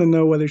probably going to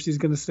know whether she's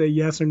going to say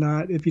yes or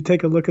not if you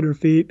take a look at her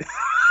feet."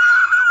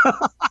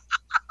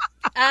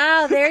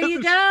 Oh, there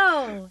you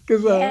go.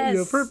 Because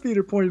if her feet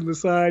are pointed to the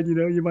side,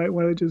 you might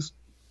want to just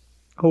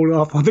hold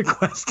off on the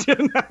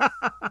question.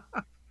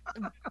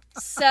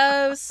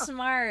 So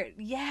smart.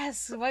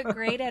 Yes. What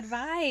great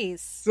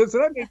advice. So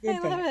that makes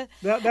sense.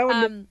 That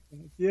one.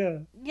 Yeah.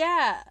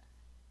 Yeah.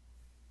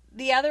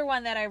 The other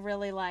one that I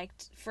really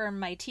liked for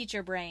my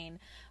teacher brain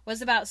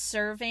was about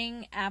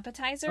serving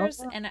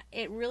appetizers. And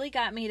it really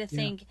got me to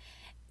think,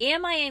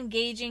 am I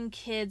engaging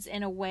kids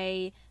in a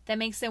way that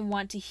makes them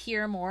want to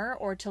hear more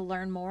or to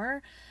learn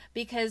more?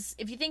 Because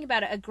if you think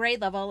about it, a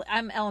grade level,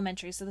 I'm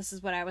elementary, so this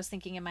is what I was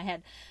thinking in my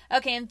head.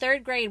 Okay, in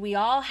third grade, we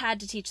all had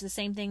to teach the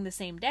same thing the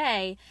same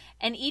day,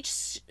 and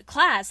each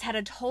class had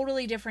a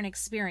totally different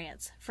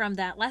experience from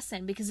that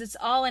lesson because it's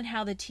all in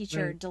how the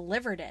teacher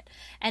delivered it.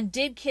 And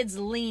did kids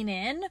lean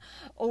in,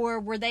 or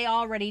were they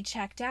already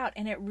checked out?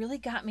 And it really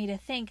got me to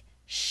think,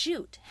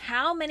 shoot,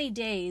 how many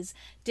days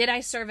did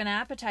I serve an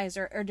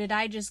appetizer, or did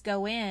I just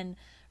go in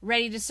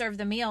ready to serve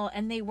the meal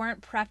and they weren't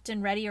prepped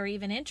and ready or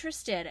even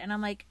interested? And I'm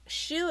like,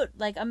 shoot,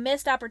 like a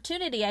missed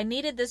opportunity. I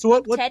needed this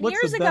book 10 years ago.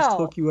 What's the best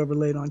hook you ever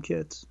laid on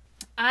kids?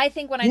 I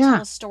think when I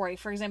tell a story,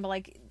 for example,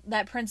 like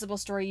that principal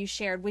story you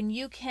shared, when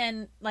you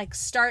can like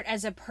start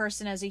as a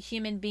person, as a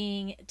human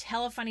being,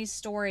 tell a funny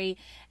story,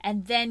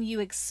 and then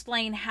you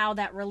explain how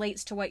that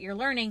relates to what you're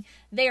learning,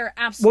 they are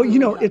absolutely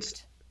hooked.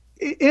 It's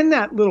in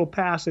that little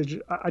passage,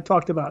 I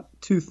talked about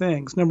two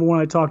things. Number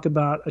one, I talked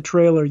about a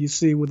trailer you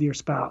see with your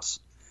spouse.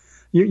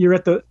 You're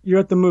at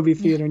the movie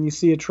theater and you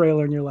see a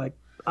trailer and you're like,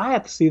 I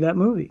have to see that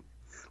movie.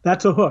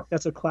 That's a hook.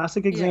 That's a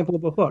classic example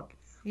of a hook.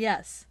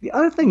 Yes. The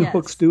other thing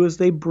hooks do is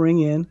they bring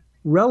in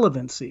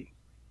relevancy.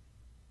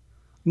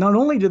 Not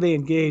only do they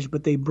engage,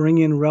 but they bring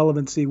in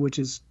relevancy, which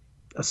is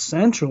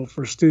essential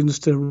for students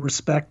to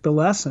respect the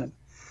lesson.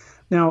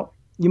 Now,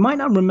 you might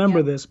not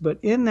remember this, but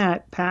in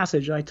that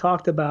passage, I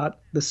talked about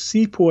the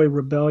Sepoy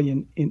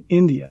Rebellion in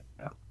India,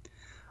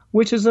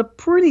 which is a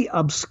pretty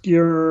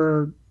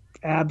obscure,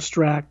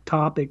 abstract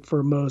topic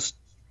for most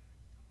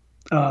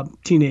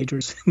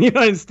teenagers in the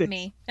United States.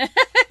 Me.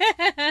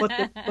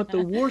 But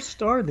the war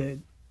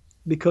started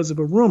because of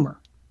a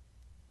rumor.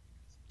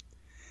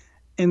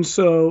 And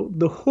so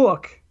the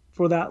hook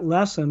for that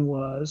lesson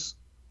was,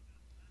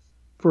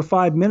 for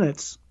 5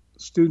 minutes,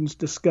 students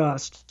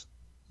discussed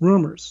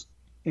rumors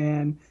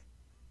and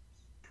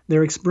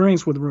their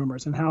experience with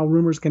rumors and how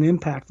rumors can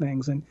impact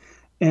things.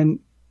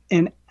 And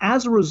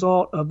as a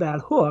result of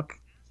that hook,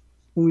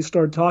 when we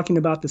started talking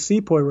about the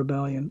Sepoy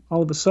Rebellion,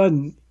 all of a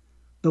sudden,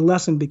 the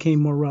lesson became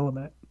more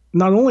relevant.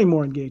 Not only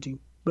more engaging,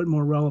 but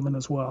more relevant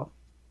as well.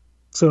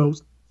 So,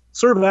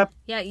 sort of that.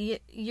 Yeah,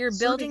 you're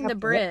building the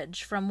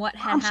bridge from what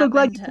had happened. I'm so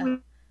glad you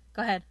pointed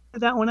Go ahead.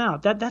 that one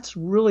out. That's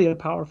really a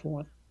powerful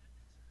one.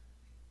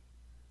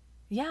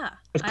 Yeah.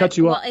 I cut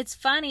you off. Well, it's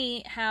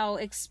funny how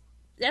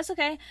that's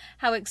okay.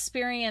 How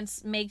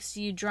experience makes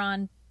you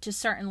drawn to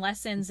certain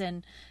lessons,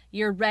 and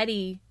you're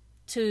ready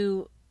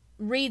to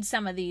read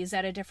some of these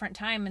at a different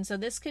time. And so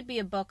this could be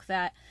a book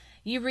that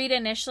you read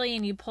initially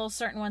and you pull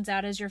certain ones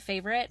out as your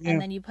favorite, and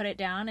then you put it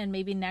down, and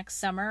maybe next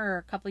summer or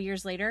a couple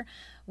years later,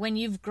 when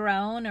you've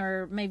grown,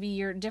 or maybe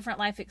your different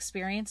life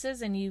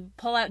experiences, and you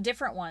pull out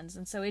different ones.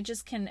 And so it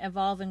just can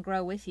evolve and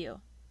grow with you.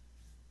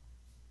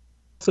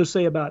 Also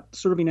say about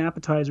serving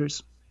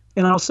appetizers,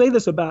 and I'll say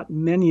this about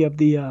many of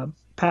the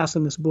paths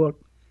in this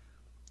book.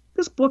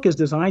 this book is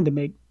designed to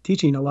make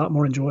teaching a lot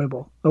more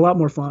enjoyable, a lot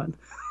more fun.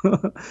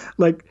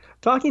 Like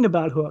talking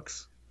about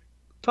hooks,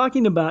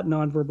 talking about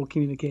nonverbal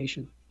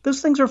communication.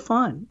 Those things are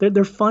fun.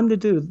 They're fun to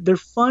do. They're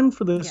fun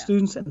for the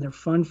students and they're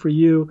fun for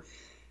you.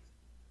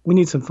 We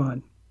need some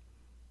fun.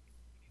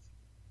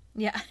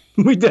 Yeah.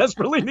 We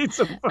desperately need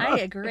some fun. I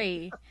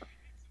agree.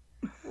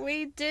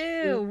 We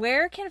do.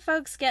 Where can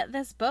folks get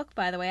this book,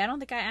 by the way? I don't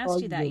think I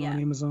asked you that yet. On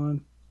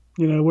Amazon.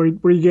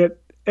 Where you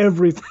get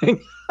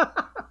everything.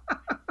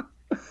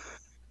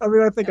 I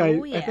mean, I think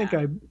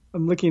I'm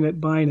looking at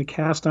buying a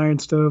cast iron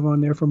stove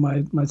on there for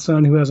my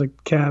son who has a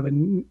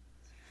cabin.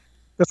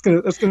 That's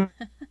gonna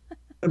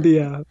be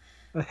a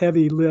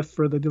heavy lift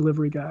for the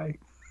delivery guy.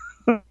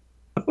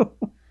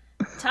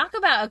 Talk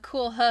about a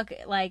cool hook.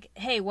 Like,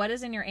 hey, what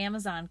is in your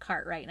Amazon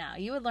cart right now?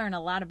 You would learn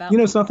a lot about.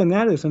 Something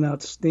that is an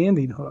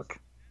outstanding hook.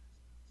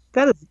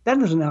 That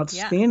is an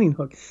outstanding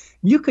hook.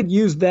 You could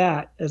use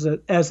that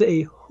as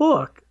a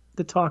hook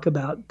to talk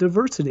about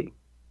diversity.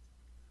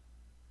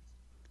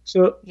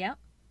 So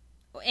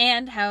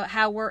and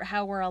how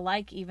we're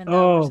alike even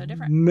though we're so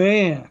different.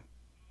 Man,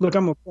 look,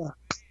 I'm gonna clap.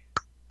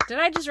 Did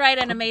I just write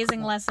an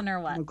amazing lesson or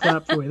what? I'm gonna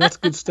clap for you. That's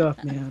good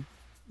stuff, man.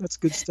 That's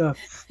good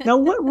stuff. Now,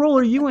 what role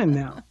are you in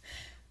now?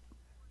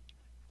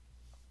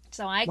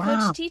 So I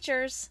coach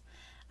teachers.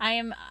 I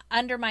am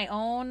under my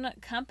own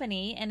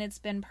company, and it's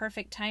been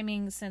perfect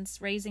timing since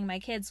raising my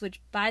kids,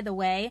 which, by the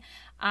way,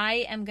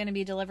 I am going to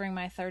be delivering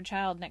my third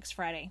child next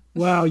Friday.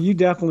 Wow, you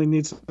definitely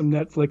need some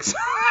Netflix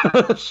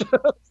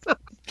shows.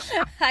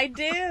 I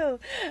do.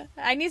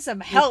 I need some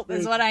help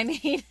is what I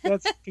need.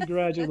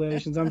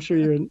 Congratulations. I'm sure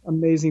you're an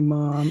amazing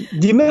mom.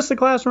 Do you miss the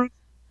classroom?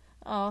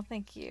 Oh,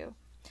 thank you.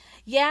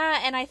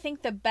 Yeah, and I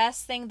think the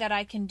best thing that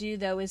I can do,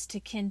 though, is to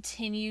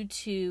continue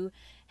to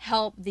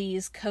help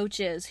these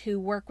coaches who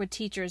work with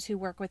teachers, who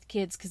work with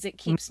kids, because it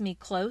keeps me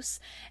close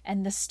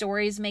and the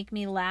stories make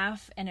me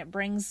laugh and it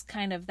brings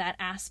kind of that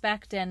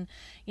aspect. And,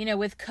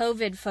 with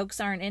COVID,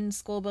 folks aren't in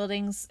school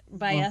buildings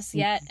by us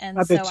yet. And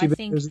I think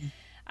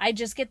I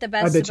just get the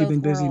best of both worlds. I bet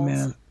you've been busy,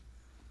 man.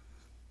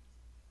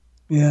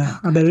 Yeah,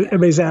 I bet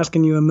everybody's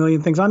asking you a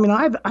million things. I mean,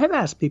 I've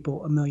asked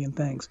people a million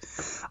things.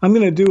 I'm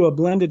going to do a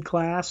blended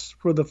class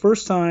for the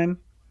first time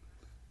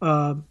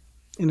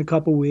in a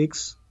couple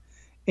weeks.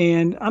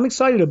 And I'm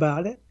excited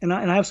about it, and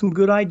I have some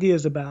good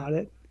ideas about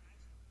it.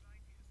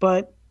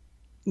 But,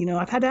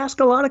 I've had to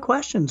ask a lot of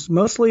questions,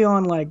 mostly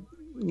on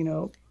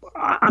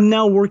I'm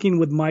now working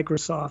with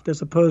Microsoft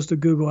as opposed to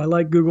Google. I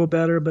like Google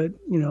better, but,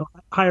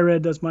 higher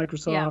ed does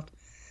Microsoft. Yeah.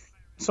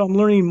 So I'm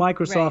learning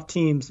Microsoft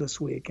Teams this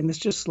week, and it's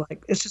just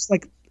like do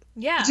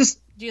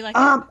you like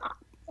it?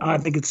 I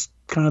think it's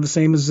kind of the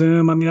same as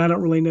Zoom. I mean, I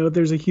don't really know if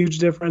there's a huge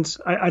difference.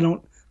 I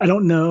don't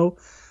know.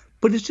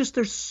 But it's just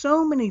there's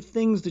so many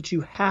things that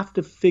you have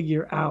to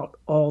figure out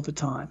all the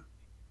time.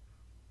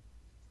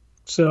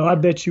 So I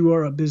bet you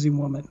are a busy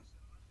woman.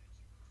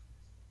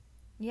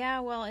 Yeah,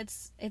 well,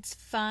 it's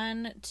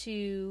fun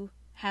to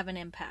have an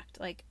impact.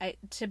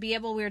 To be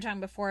able, we were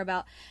talking before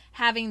about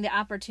having the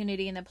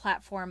opportunity and the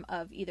platform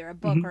of either a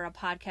book or a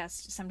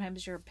podcast.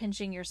 Sometimes you're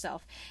pinching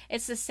yourself.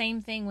 It's the same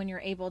thing when you're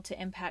able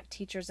to impact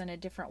teachers in a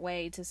different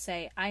way, to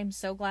say, I'm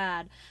so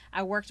glad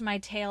I worked my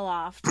tail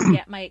off to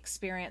get my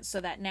experience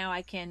so that now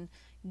I can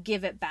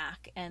give it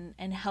back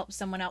and help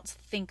someone else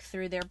think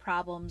through their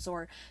problems,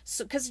 or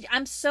so, because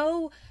I'm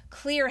so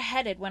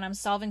clear-headed when I'm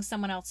solving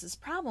someone else's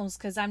problems,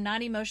 because I'm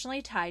not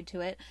emotionally tied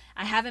to it.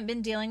 I haven't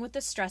been dealing with the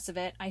stress of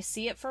it. I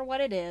see it for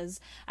what it is.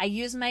 I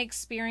use my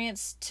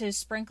experience to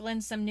sprinkle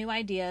in some new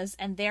ideas,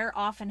 and they're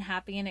often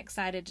happy and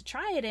excited to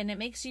try it, and it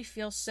makes you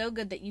feel so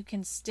good that you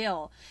can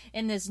still,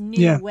 in this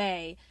new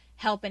way,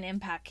 help and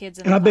impact kids.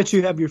 And I bet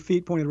you have your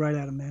feet pointed right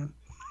at them, man.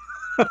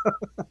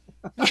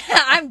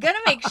 I'm going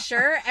to make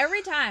sure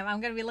every time I'm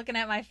going to be looking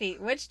at my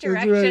feet. Which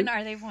direction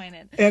are they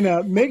pointed?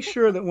 And make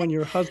sure that when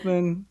your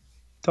husband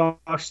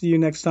talks to you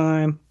next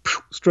time,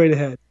 straight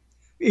ahead.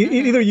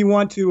 Either you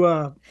want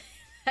to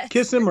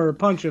kiss him or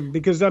punch him,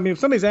 because, I mean, if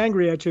somebody's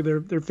angry at you,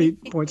 their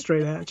feet point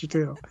straight at you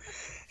too.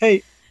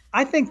 Hey,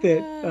 I think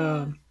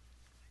that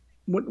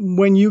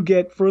when you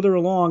get further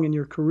along in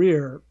your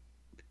career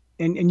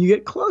and you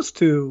get close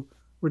to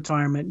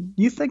retirement,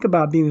 you think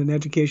about being an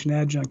education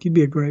adjunct. You'd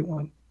be a great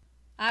one.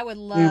 I would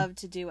love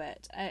to do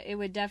it. It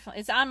would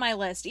definitely, it's on my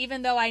list,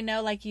 even though I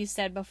know, like you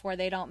said before,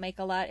 they don't make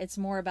a lot. It's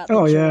more about the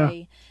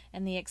joy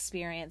and the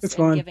experience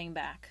and giving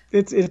back.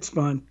 It's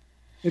fun.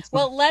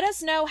 Well, let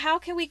us know, how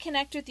can we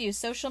connect with you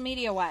social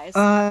media wise?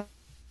 I'm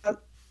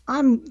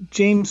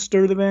James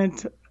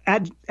Sturdivant,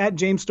 at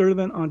James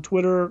Sturdivant on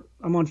Twitter.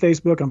 I'm on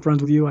Facebook. I'm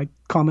friends with you. I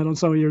comment on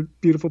some of your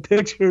beautiful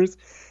pictures.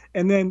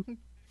 And then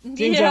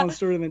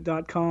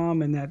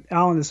JamesAllenSturdivant.com, and that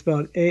Allen is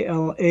spelled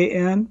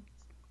Alan.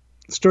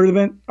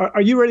 Sturdivant. Are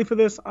you ready for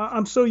this?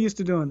 I'm so used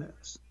to doing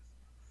this.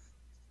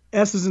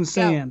 S is in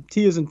Sam,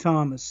 T is in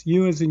Thomas,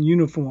 U is in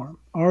uniform,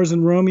 R is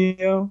in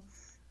Romeo,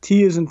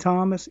 T is in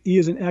Thomas, E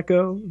is in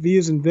Echo, V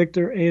is in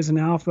Victor, A is in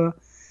Alpha,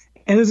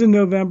 N is in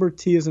November,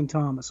 T is in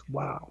Thomas.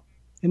 Wow.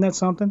 Isn't that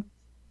something?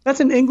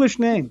 That's an English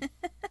name.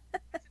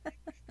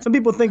 Some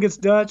people think it's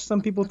Dutch.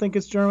 Some people think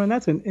it's German.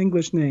 That's an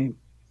English name.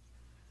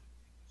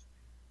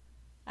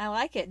 I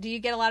like it. Do you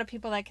get a lot of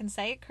people that can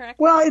say it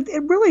correctly? Well,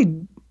 it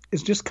really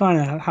is just kind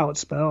of how it's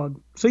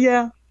spelled. So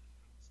yeah,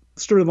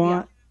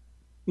 Sturtevant.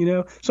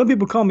 Yeah. Some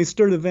people call me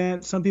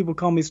Sturtevant. Some people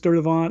call me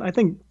Sturtevant. I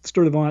think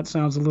Sturtevant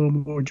sounds a little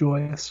more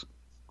joyous.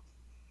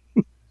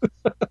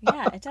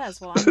 Yeah, it does.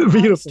 Well,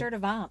 I'm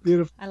Sturtevant.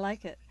 Beautiful. I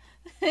like it.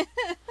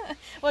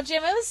 Well,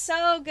 Jim, it was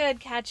so good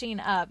catching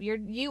up.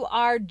 You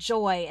are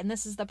joy, and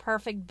this is the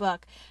perfect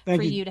book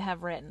for you to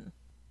have written.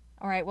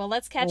 All right, well,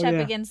 let's catch up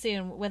again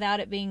soon without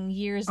it being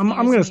years. I'm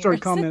going to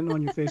start commenting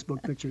on your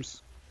Facebook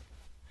pictures.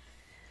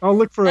 I'll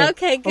look for I'll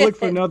look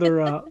for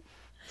another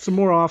some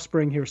more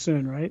offspring here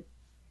soon, right?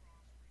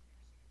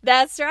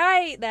 That's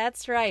right.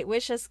 That's right.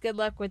 Wish us good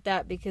luck with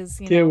that because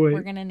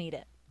we're going to need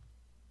it.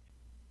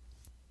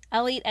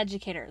 Elite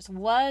Educators,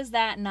 was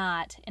that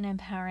not an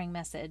empowering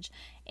message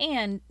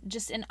and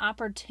just an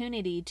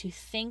opportunity to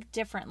think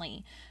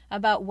differently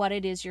about what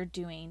it is you're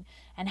doing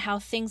and how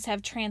things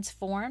have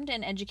transformed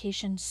in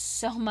education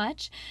so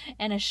much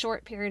in a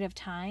short period of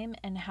time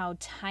and how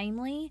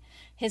timely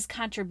his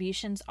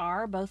contributions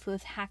are, both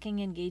with hacking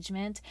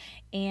engagement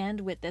and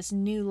with this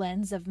new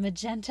lens of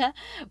Magenta,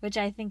 which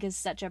I think is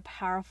such a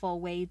powerful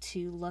way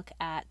to look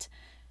at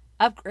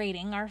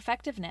upgrading our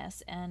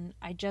effectiveness. And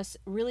I just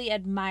really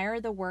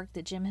admire the work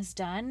that Jim has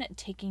done,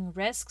 taking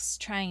risks,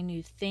 trying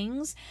new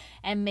things,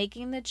 and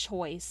making the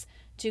choice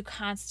to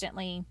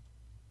constantly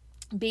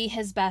be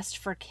his best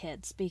for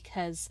kids,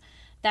 because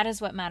that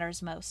is what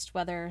matters most.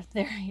 Whether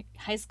they're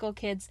high school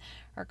kids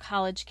or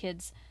college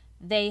kids,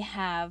 they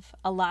have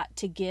a lot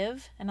to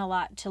give and a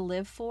lot to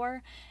live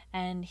for,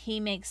 and he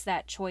makes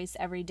that choice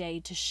every day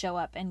to show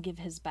up and give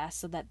his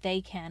best so that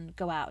they can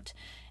go out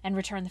and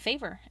return the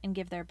favor and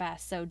give their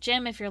best. So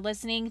Jim, if you're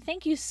listening,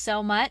 thank you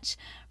so much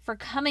for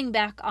coming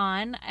back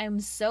on.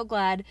 I'm so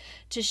glad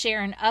to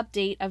share an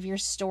update of your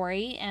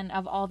story and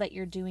of all that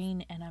you're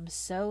doing, and I'm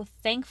so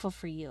thankful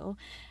for you,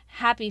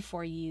 happy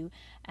for you,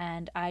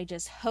 and I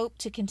just hope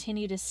to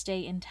continue to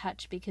stay in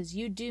touch because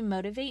you do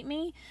motivate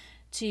me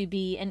to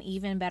be an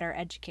even better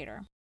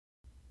educator.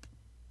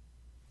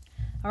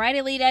 All right,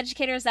 Elite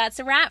Educators, that's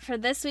a wrap for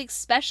this week's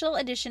special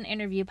edition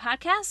interview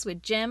podcast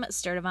with Jim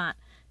Sturtevant.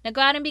 Now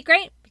go out and be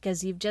great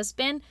because you've just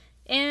been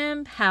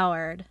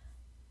empowered.